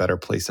us to a better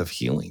place of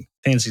healing.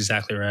 I think that's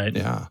exactly right.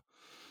 Yeah.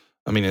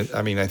 I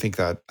think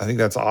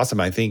that's awesome.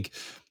 I think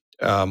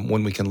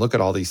when we can look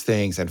at all these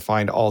things and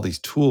find all these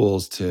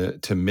tools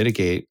to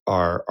mitigate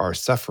our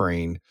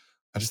suffering,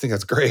 I just think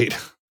that's great.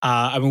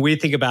 We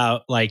think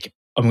about like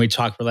when we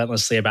talk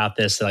relentlessly about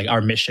this, like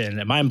our mission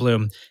at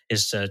Mindbloom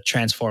is to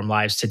transform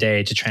lives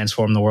today, to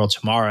transform the world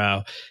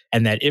tomorrow,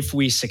 and that if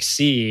we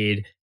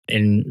succeed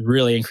in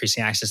really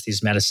increasing access to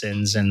these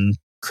medicines and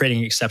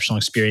creating exceptional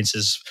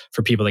experiences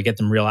for people that get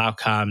them real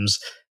outcomes,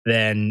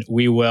 then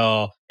we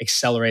will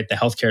accelerate the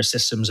healthcare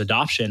system's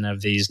adoption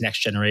of these next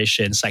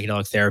generation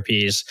psychedelic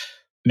therapies,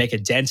 make a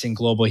dent in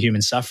global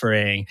human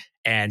suffering,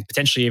 and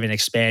potentially even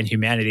expand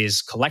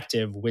humanity's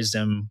collective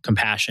wisdom,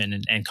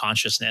 compassion, and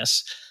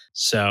consciousness.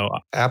 So,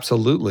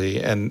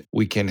 absolutely. And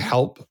we can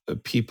help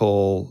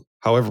people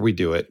however we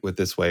do it with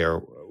this way,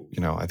 or,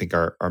 I think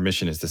our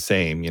mission is the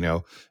same,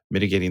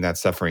 mitigating that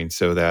suffering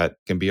so that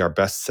can be our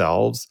best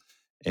selves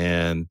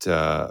and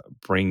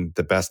bring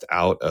the best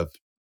out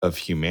of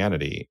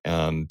humanity,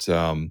 and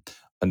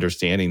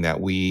understanding that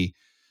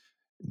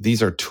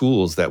these are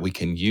tools that we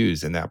can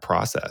use in that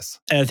process.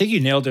 And I think you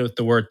nailed it with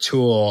the word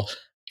tool.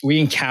 We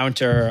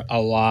encounter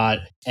a lot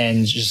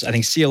and just, I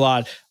think, see a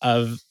lot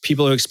of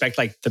people who expect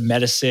like the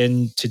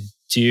medicine to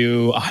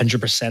do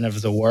 100%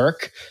 of the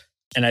work.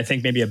 And I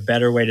think maybe a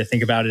better way to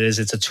think about it is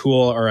it's a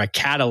tool or a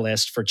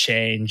catalyst for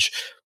change,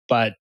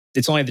 but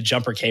it's only the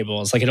jumper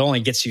cables. Like it only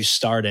gets you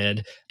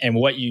started. And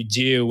what you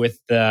do with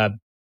the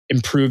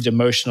improved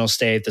emotional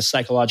state, the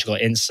psychological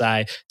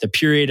insight, the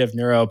period of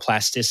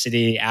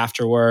neuroplasticity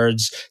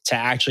afterwards to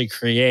actually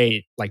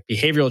create like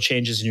behavioral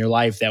changes in your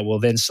life that will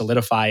then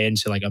solidify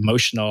into like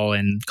emotional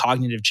and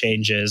cognitive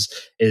changes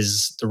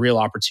is the real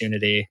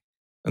opportunity.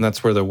 And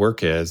that's where the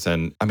work is.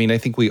 And I mean, I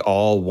think we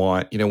all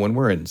want, when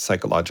we're in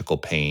psychological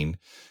pain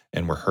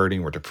and we're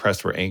hurting, we're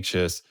depressed, we're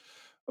anxious,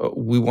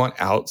 we want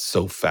out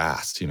so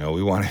fast.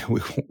 We want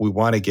to, we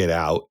want to get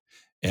out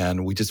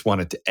and we just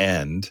want it to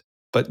end.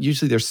 But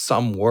usually there's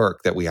some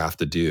work that we have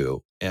to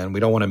do, and we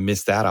don't want to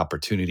miss that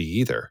opportunity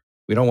either.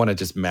 We don't want to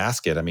just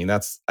mask it. I mean,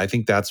 I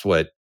think that's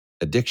what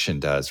addiction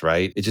does,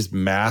 right? It just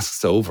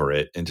masks over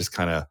it and just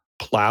kind of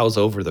plows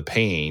over the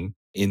pain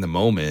in the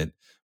moment,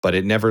 but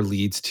it never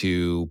leads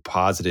to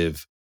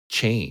positive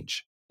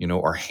change,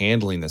 or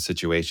handling the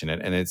situation.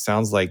 And it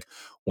sounds like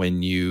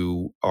when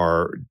you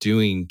are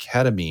doing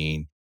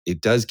ketamine,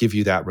 it does give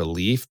you that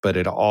relief, but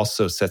it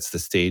also sets the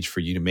stage for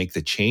you to make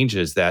the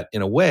changes that,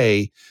 in a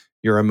way,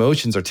 your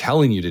emotions are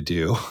telling you to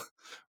do,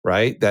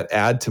 right? That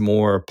add to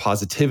more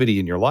positivity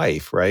in your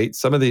life, right?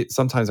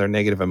 Sometimes our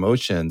negative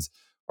emotions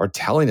are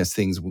telling us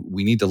things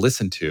we need to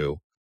listen to,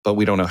 but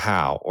we don't know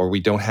how, or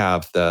we don't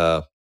have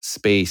the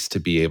space to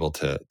be able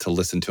to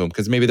listen to them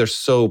because maybe they're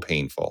so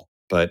painful.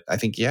 But I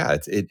think,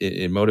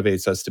 it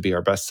motivates us to be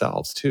our best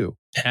selves too.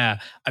 Yeah.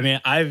 I mean,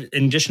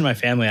 in addition to my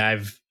family, I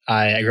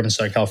grew up in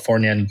Southern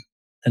California, and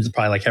it's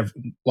probably like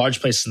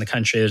large places in the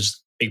country.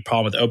 There's a big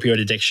problem with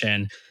opioid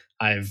addiction.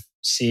 I've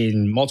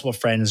seen multiple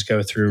friends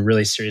go through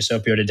really serious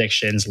opioid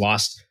addictions,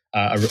 lost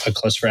a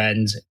close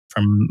friend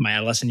from my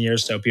adolescent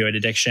years to opioid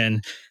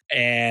addiction.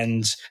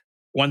 And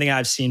one thing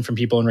I've seen from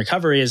people in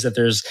recovery is that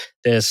there's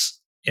this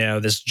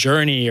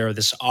journey or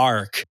this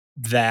arc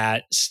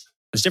that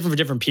is different for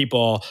different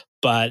people,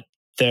 but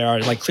there are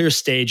like clear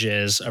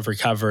stages of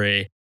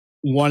recovery.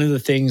 One of the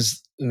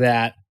things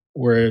that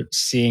we're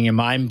seeing in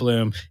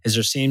Mindbloom is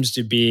there seems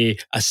to be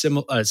a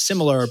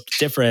similar,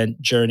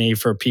 different journey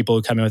for people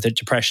who come in with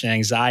depression and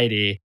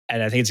anxiety.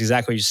 And I think it's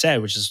exactly what you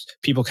said, which is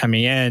people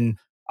coming in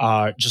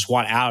just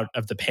want out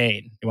of the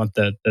pain. They want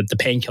the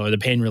painkiller, the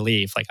pain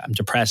relief. Like, I'm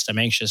depressed, I'm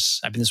anxious,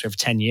 I've been this way for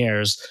 10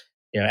 years.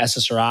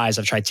 SSRIs,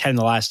 I've tried 10 in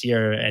the last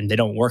year and they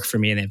don't work for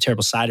me and they have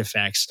terrible side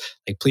effects.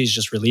 Like, please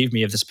just relieve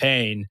me of this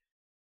pain.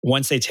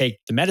 Once they take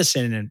the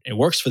medicine and it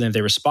works for them,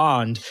 they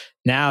respond.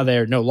 Now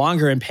they're no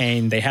longer in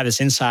pain. They have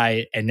this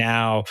insight. And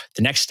now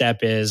the next step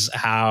is,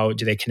 how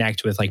do they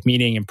connect with like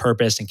meaning and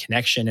purpose and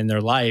connection in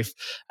their life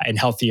and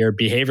healthier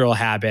behavioral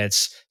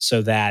habits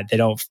so that they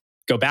don't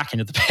go back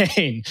into the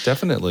pain.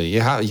 Definitely.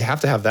 You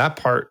have to have that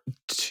part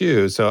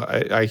too. So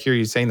I hear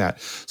you saying that.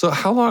 So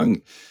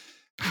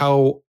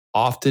how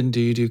often do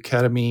you do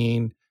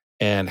ketamine,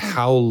 and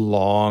how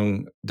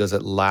long does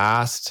it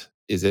last?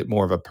 Is it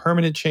more of a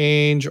permanent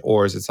change,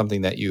 or is it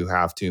something that you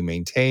have to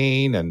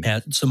maintain? And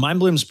so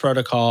Mindbloom's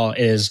protocol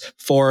is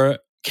 4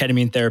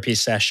 ketamine therapy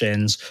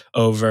sessions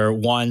over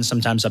 1,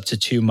 sometimes up to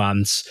 2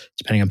 months,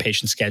 depending on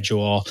patient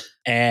schedule.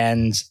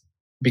 And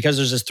because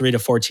there's this 3 to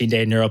 14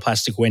 day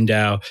neuroplastic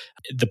window,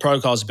 the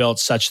protocol is built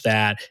such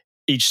that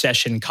each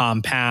session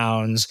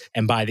compounds.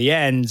 And by the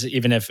end,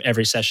 even if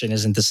every session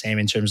isn't the same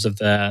in terms of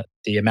the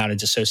amount of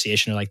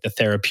dissociation or like the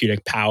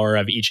therapeutic power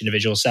of each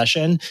individual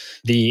session,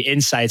 the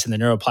insights and the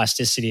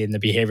neuroplasticity and the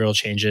behavioral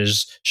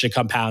changes should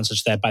compound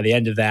such that by the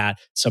end of that,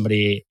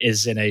 somebody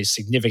is in a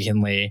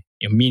significantly,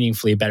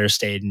 meaningfully better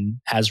state and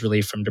has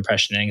relief from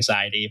depression and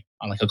anxiety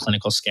on like a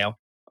clinical scale.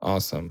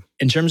 Awesome.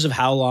 In terms of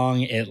how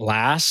long it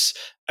lasts,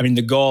 I mean,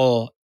 the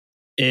goal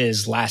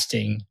is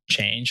lasting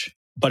change,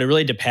 but it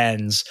really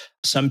depends.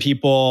 Some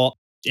people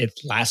it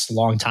lasts a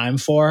long time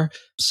for.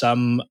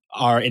 Some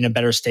are in a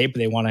better state, but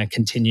they want to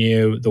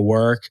continue the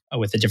work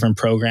with a different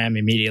program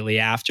immediately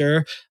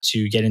after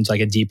to get into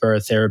like a deeper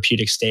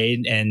therapeutic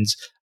state and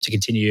to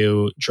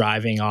continue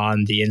driving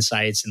on the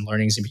insights and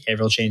learnings and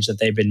behavioral change that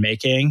they've been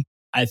making.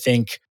 I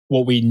think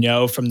what we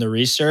know from the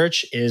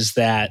research is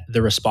that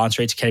the response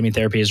rate to ketamine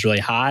therapy is really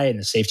high and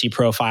the safety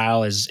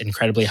profile is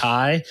incredibly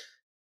high.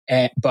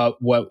 But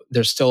what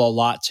there's still a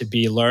lot to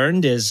be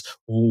learned is,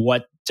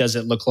 what does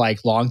it look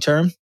like long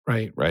term?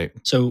 Right.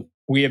 So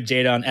we have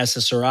data on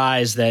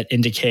SSRIs that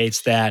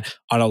indicates that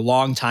on a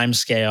long time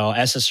scale,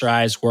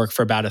 SSRIs work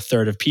for about a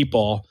third of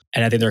people.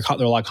 And I think there are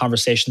a lot of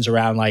conversations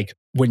around like,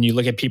 when you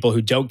look at people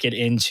who don't get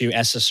into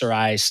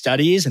SSRI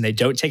studies and they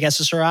don't take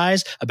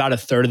SSRIs, about a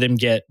third of them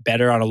get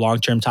better on a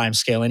long-term time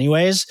scale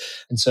anyways.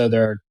 And so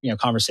there are,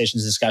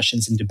 conversations,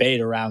 discussions, and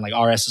debate around like,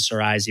 are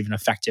SSRIs even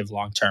effective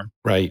long-term?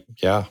 Right.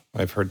 Yeah.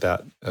 I've heard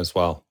that as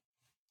well.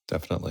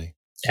 Definitely.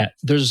 Yeah.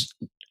 There's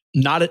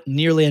not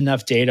nearly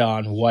enough data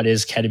on what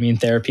is ketamine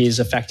therapy's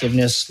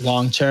effectiveness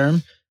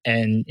long-term.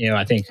 And,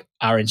 I think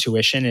our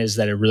intuition is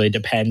that it really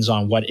depends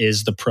on what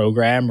is the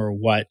program or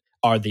what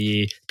are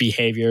the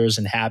behaviors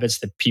and habits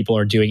that people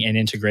are doing in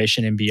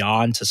integration and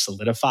beyond to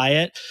solidify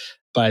it.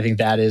 But I think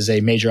that is a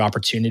major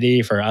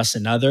opportunity for us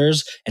and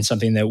others, and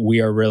something that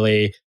we are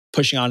really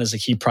pushing on as a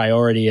key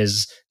priority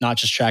is not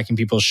just tracking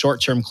people's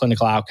short-term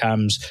clinical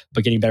outcomes,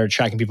 but getting better at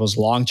tracking people's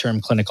long-term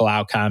clinical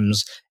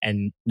outcomes,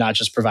 and not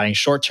just providing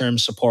short-term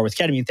support with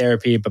ketamine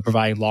therapy, but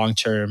providing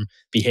long-term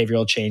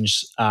behavioral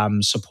change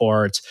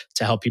support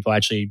to help people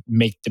actually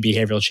make the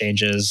behavioral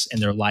changes in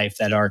their life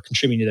that are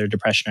contributing to their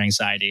depression or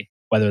anxiety,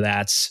 whether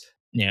that's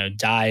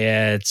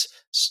diet,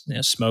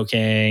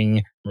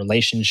 smoking,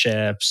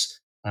 relationships,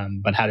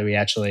 but how do we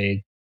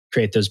actually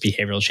create those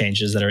behavioral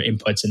changes that are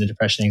inputs into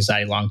depression and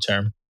anxiety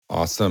long-term?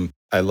 Awesome.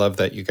 I love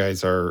that you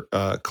guys are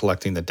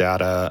collecting the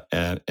data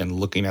and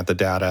looking at the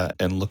data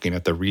and looking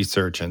at the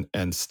research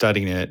and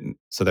studying it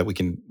so that we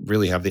can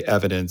really have the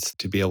evidence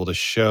to be able to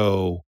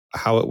show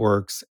how it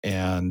works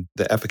and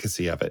the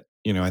efficacy of it.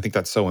 I think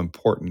that's so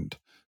important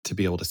to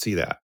be able to see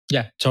that.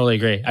 Yeah, totally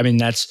agree. I mean,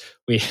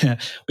 we think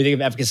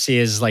of efficacy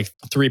as like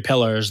three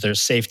pillars. There's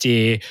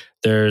safety,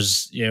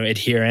 there's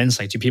adherence.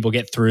 Like, do people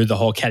get through the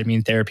whole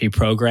ketamine therapy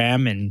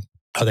program, and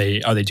are they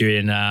doing it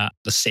in the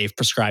safe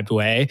prescribed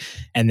way?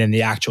 And then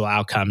the actual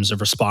outcomes of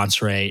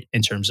response rate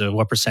in terms of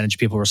what percentage of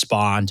people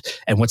respond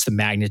and what's the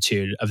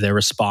magnitude of their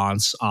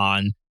response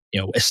on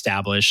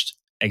established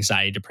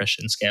anxiety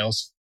depression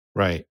scales.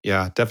 Right.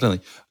 Yeah,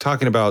 definitely.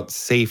 Talking about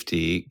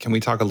safety, can we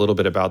talk a little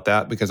bit about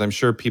that? Because I'm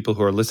sure people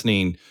who are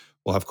listening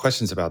will have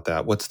questions about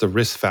that. What's the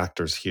risk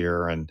factors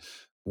here? And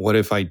what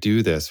if I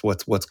do this?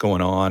 What's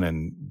going on?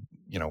 And,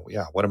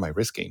 what am I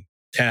risking?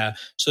 Yeah.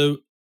 So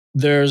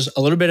there's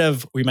a little bit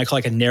of, we might call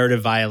like a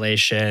narrative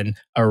violation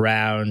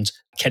around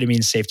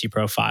ketamine safety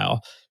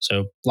profile.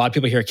 So a lot of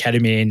people hear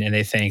ketamine and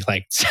they think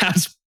like,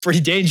 sounds pretty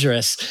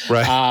dangerous.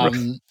 Right.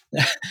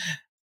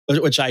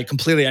 Which I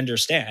completely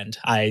understand.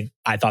 I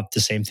thought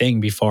the same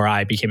thing before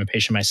I became a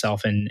patient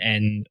myself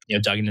and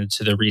dug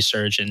into the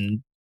research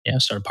and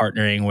started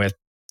partnering with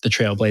the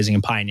trailblazing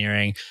and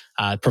pioneering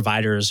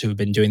providers who've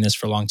been doing this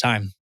for a long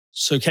time.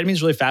 So ketamine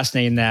is really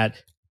fascinating that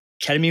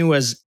ketamine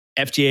was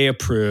FDA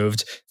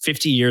approved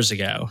 50 years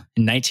ago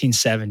in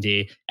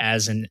 1970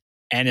 as an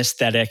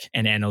anesthetic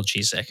and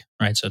analgesic,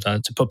 right? So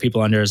to put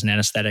people under as an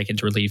anesthetic and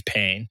to relieve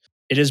pain.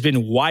 It has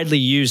been widely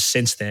used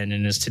since then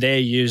and is today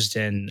used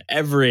in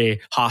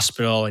every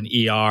hospital and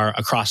ER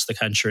across the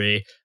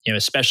country,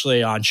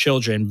 especially on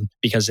children,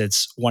 because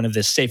it's one of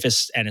the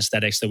safest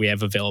anesthetics that we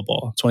have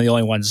available. It's one of the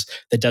only ones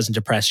that doesn't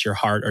depress your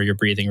heart or your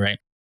breathing rate.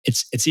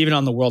 It's even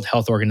on the World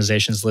Health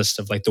Organization's list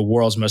of like the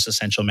world's most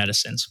essential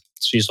medicines.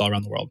 It's used all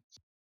around the world.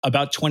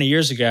 About 20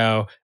 years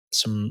ago,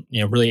 some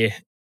really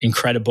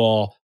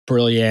incredible,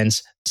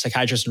 brilliant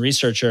psychiatrists and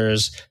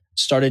researchers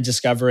started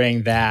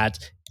discovering that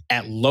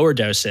at lower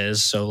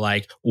doses, so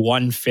like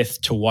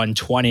 1/5 to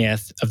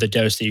 1/20th of the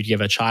dose that you'd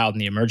give a child in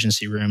the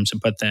emergency room to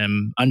put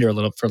them under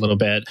for a little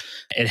bit,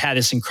 it had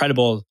this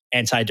incredible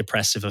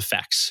antidepressive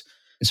effects.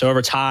 And so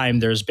over time,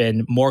 there's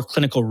been more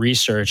clinical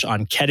research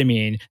on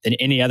ketamine than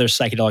any other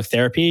psychedelic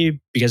therapy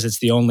because it's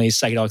the only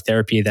psychedelic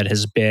therapy that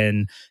has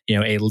been,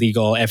 a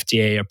legal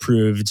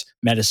FDA-approved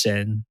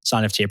medicine. It's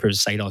not FDA-approved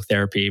psychedelic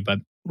therapy, but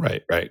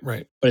Right.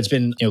 But it's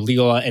been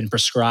legal and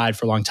prescribed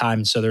for a long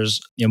time. So there's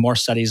more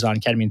studies on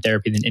ketamine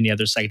therapy than any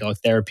other psychedelic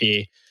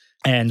therapy.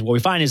 And what we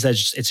find is that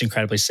it's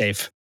incredibly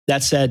safe.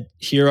 That said,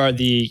 here are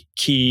the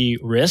key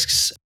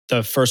risks.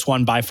 The first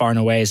one by far and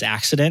away is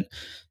accident.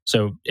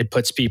 So it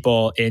puts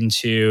people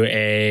into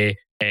a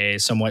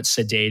somewhat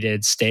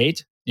sedated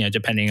state,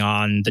 depending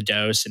on the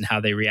dose and how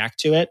they react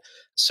to it.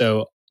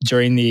 So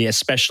during the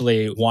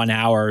especially 1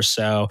 hour or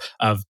so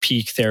of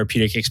peak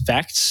therapeutic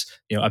effects,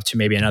 up to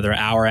maybe another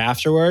hour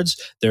afterwards,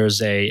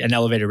 there's an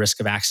elevated risk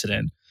of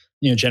accident.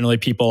 Generally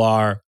people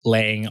are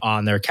laying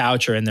on their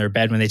couch or in their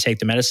bed when they take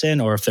the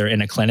medicine, or if they're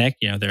in a clinic,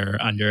 they're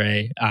under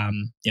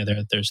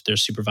they're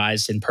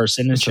supervised in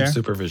person in a chair.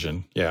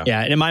 Supervision. Yeah.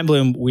 Yeah. And in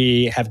Mindbloom,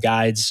 we have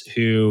guides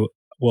who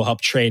will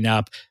help train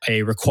up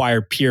a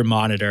required peer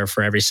monitor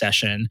for every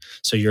session.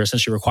 So you're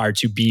essentially required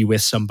to be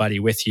with somebody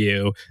with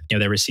you.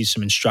 They receive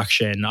some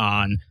instruction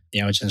on,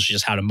 essentially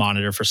just how to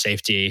monitor for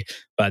safety.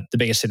 But the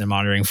biggest thing they're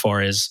monitoring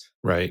for is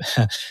right.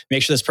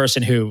 Make sure this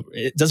person who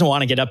doesn't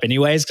want to get up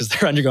anyways, because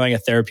they're undergoing a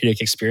therapeutic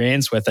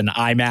experience with an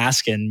eye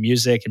mask and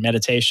music and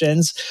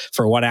meditations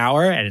for 1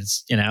 hour. And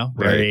it's,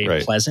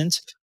 very pleasant.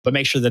 But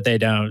make sure that they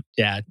don't,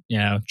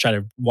 try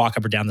to walk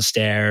up or down the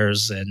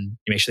stairs, and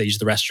make sure they use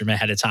the restroom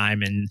ahead of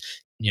time and,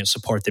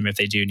 support them if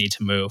they do need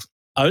to move.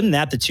 Other than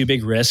that, the two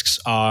big risks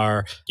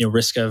are,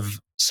 risk of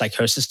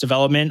psychosis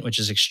development, which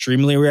is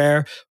extremely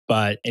rare,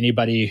 but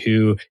anybody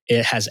who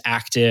has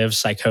active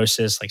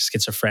psychosis like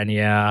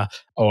schizophrenia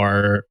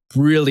or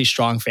really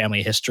strong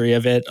family history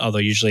of it, although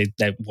usually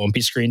that won't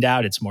be screened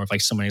out, it's more of like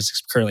someone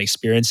who's currently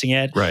experiencing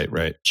it.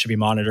 Right. Should be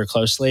monitored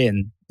closely.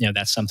 And,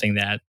 that's something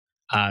that,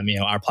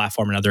 our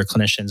platform and other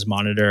clinicians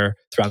monitor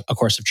throughout a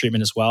course of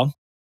treatment as well.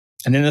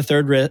 And then the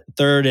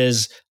third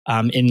is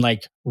in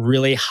like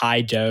really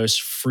high dose,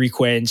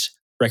 frequent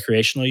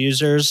recreational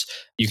users,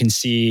 you can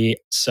see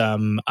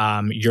some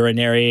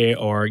urinary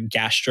or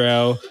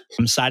gastro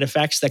side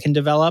effects that can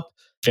develop.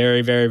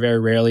 Very, very, very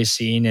rarely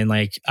seen in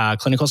like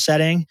clinical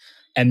setting.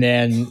 And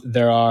then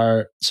there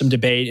are some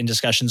debate and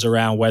discussions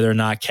around whether or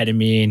not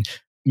ketamine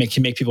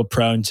can make people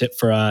prone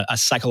for a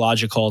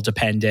psychological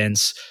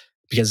dependence,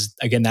 because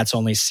again, that's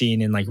only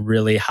seen in like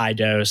really high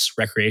dose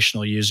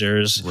recreational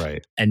users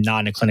Right. and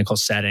not in a clinical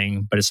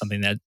setting, but it's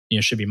something that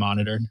should be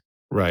monitored.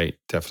 Right,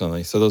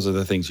 definitely. So those are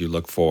the things you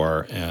look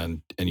for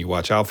and you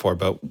watch out for.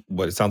 But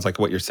what it sounds like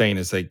what you're saying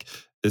is like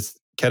this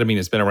ketamine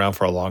has been around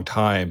for a long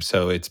time.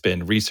 So it's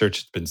been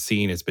researched, it's been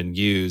seen, it's been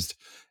used,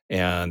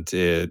 and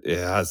it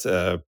has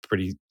a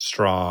pretty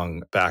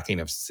strong backing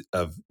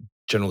of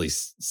generally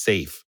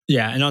safe.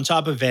 Yeah, and on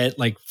top of it,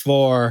 like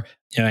for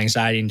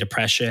anxiety and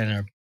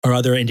depression or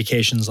other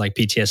indications like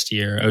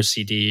PTSD or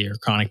OCD or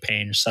chronic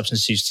pain or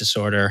substance use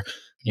disorder,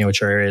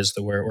 which are areas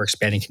that we're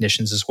expanding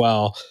conditions as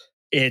well.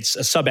 It's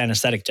a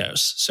sub-anesthetic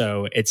dose,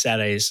 so it's at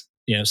a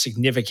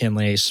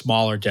significantly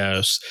smaller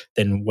dose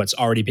than what's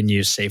already been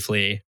used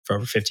safely for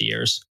over 50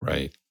 years.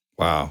 Right.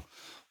 Wow.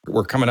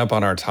 We're coming up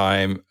on our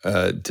time,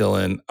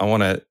 Dylan. I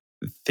want to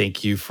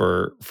thank you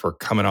for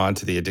coming on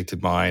to the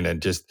Addicted Mind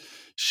and just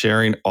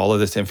sharing all of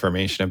this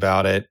information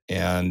about it.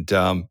 And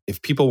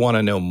if people want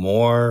to know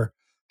more,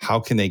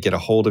 how can they get a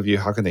hold of you?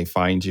 How can they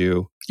find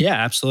you? Yeah,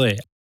 absolutely.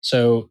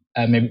 So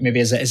maybe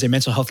as a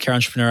mental health care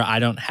entrepreneur, I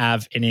don't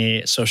have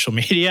any social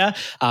media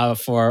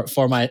for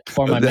my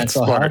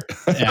mental smart.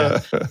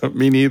 health. Yeah.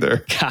 Me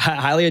neither.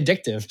 Highly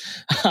addictive.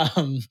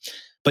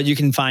 But you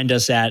can find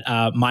us at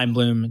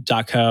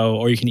mindbloom.co,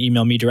 or you can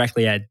email me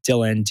directly at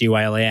Dylan,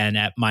 DYLAN,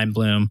 at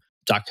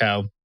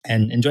mindbloom.co.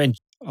 And Dwayne,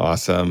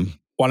 awesome.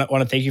 Want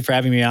to thank you for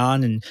having me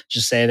on, and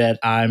just say that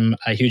I'm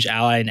a huge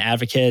ally and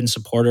advocate and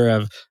supporter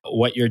of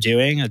what you're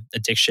doing.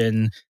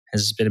 Addiction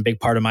has been a big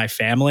part of my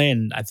family,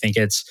 and I think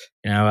it's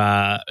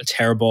a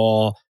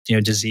terrible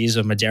disease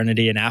of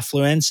modernity and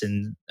affluence,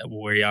 and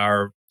we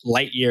are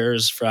light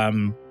years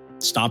from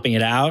stomping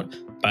it out.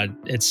 But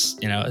it's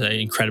an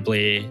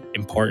incredibly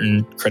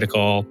important,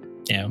 critical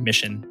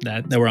mission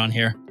that we're on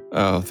here.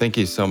 Oh, thank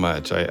you so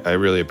much. I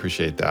really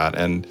appreciate that.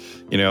 And,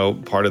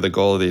 part of the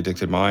goal of the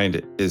Addicted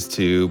Mind is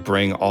to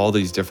bring all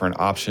these different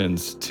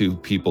options to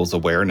people's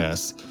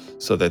awareness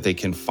so that they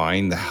can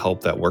find the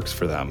help that works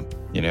for them,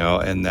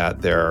 and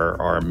that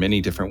there are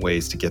many different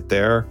ways to get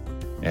there.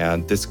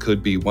 And this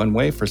could be one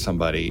way for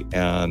somebody.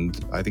 And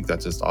I think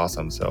that's just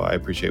awesome. So I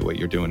appreciate what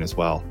you're doing as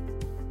well.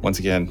 Once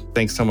again,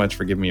 thanks so much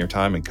for giving me your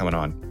time and coming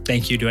on.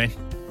 Thank you, Dwayne.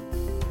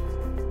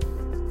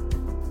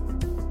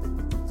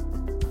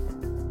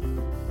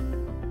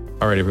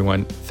 All right,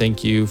 everyone.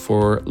 Thank you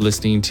for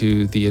listening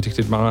to The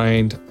Addicted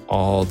Mind.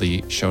 All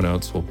the show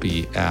notes will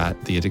be at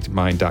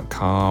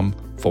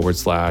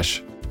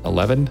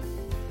theaddictedmind.com/11.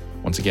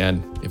 Once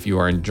again, if you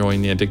are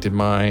enjoying The Addicted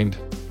Mind,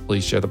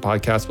 please share the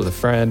podcast with a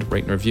friend,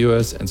 rate and review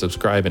us, and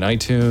subscribe in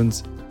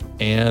iTunes.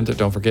 And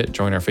don't forget,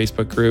 join our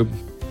Facebook group.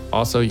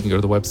 Also, you can go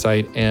to the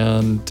website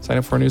and sign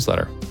up for a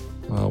newsletter.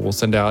 We'll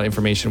send out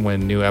information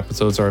when new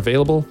episodes are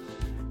available,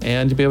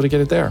 and you'll be able to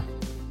get it there.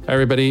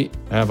 Everybody,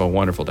 have a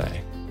wonderful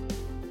day.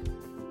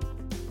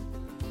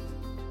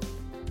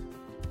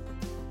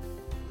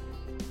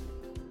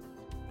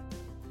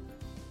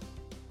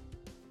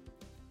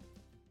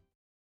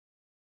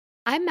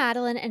 I'm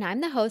Madeline, and I'm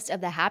the host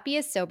of the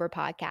Happiest Sober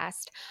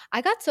podcast.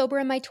 I got sober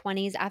in my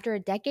 20s after a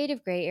decade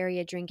of gray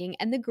area drinking,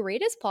 and the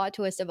greatest plot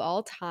twist of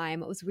all time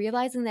was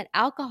realizing that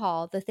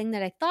alcohol, the thing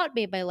that I thought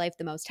made my life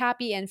the most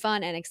happy and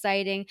fun and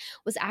exciting,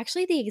 was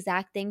actually the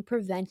exact thing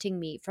preventing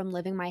me from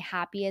living my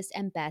happiest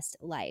and best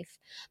life.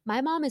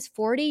 My mom is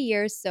 40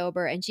 years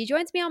sober, and she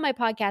joins me on my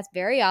podcast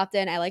very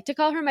often. I like to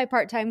call her my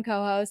part-time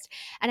co-host,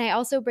 and I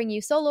also bring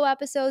you solo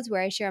episodes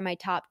where I share my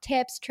top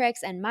tips,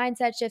 tricks, and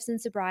mindset shifts in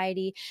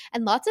sobriety,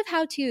 and lots of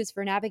how-tos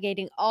for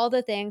navigating all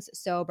the things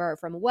sober,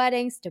 from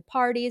weddings to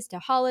parties to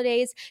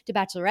holidays to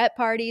bachelorette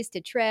parties to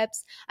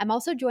trips. I'm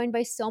also joined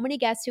by so many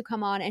guests who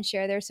come on and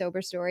share their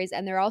sober stories,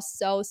 and they're all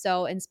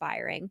so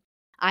inspiring.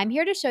 I'm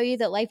here to show you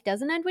that life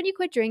doesn't end when you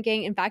quit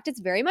drinking. In fact,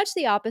 it's very much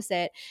the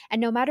opposite. And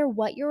no matter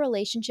what your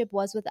relationship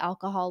was with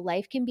alcohol,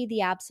 life can be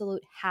the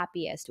absolute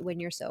happiest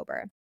when you're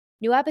sober.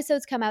 New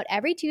episodes come out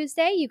every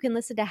Tuesday. You can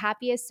listen to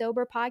Happiest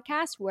Sober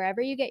podcast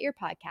wherever you get your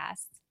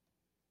podcasts.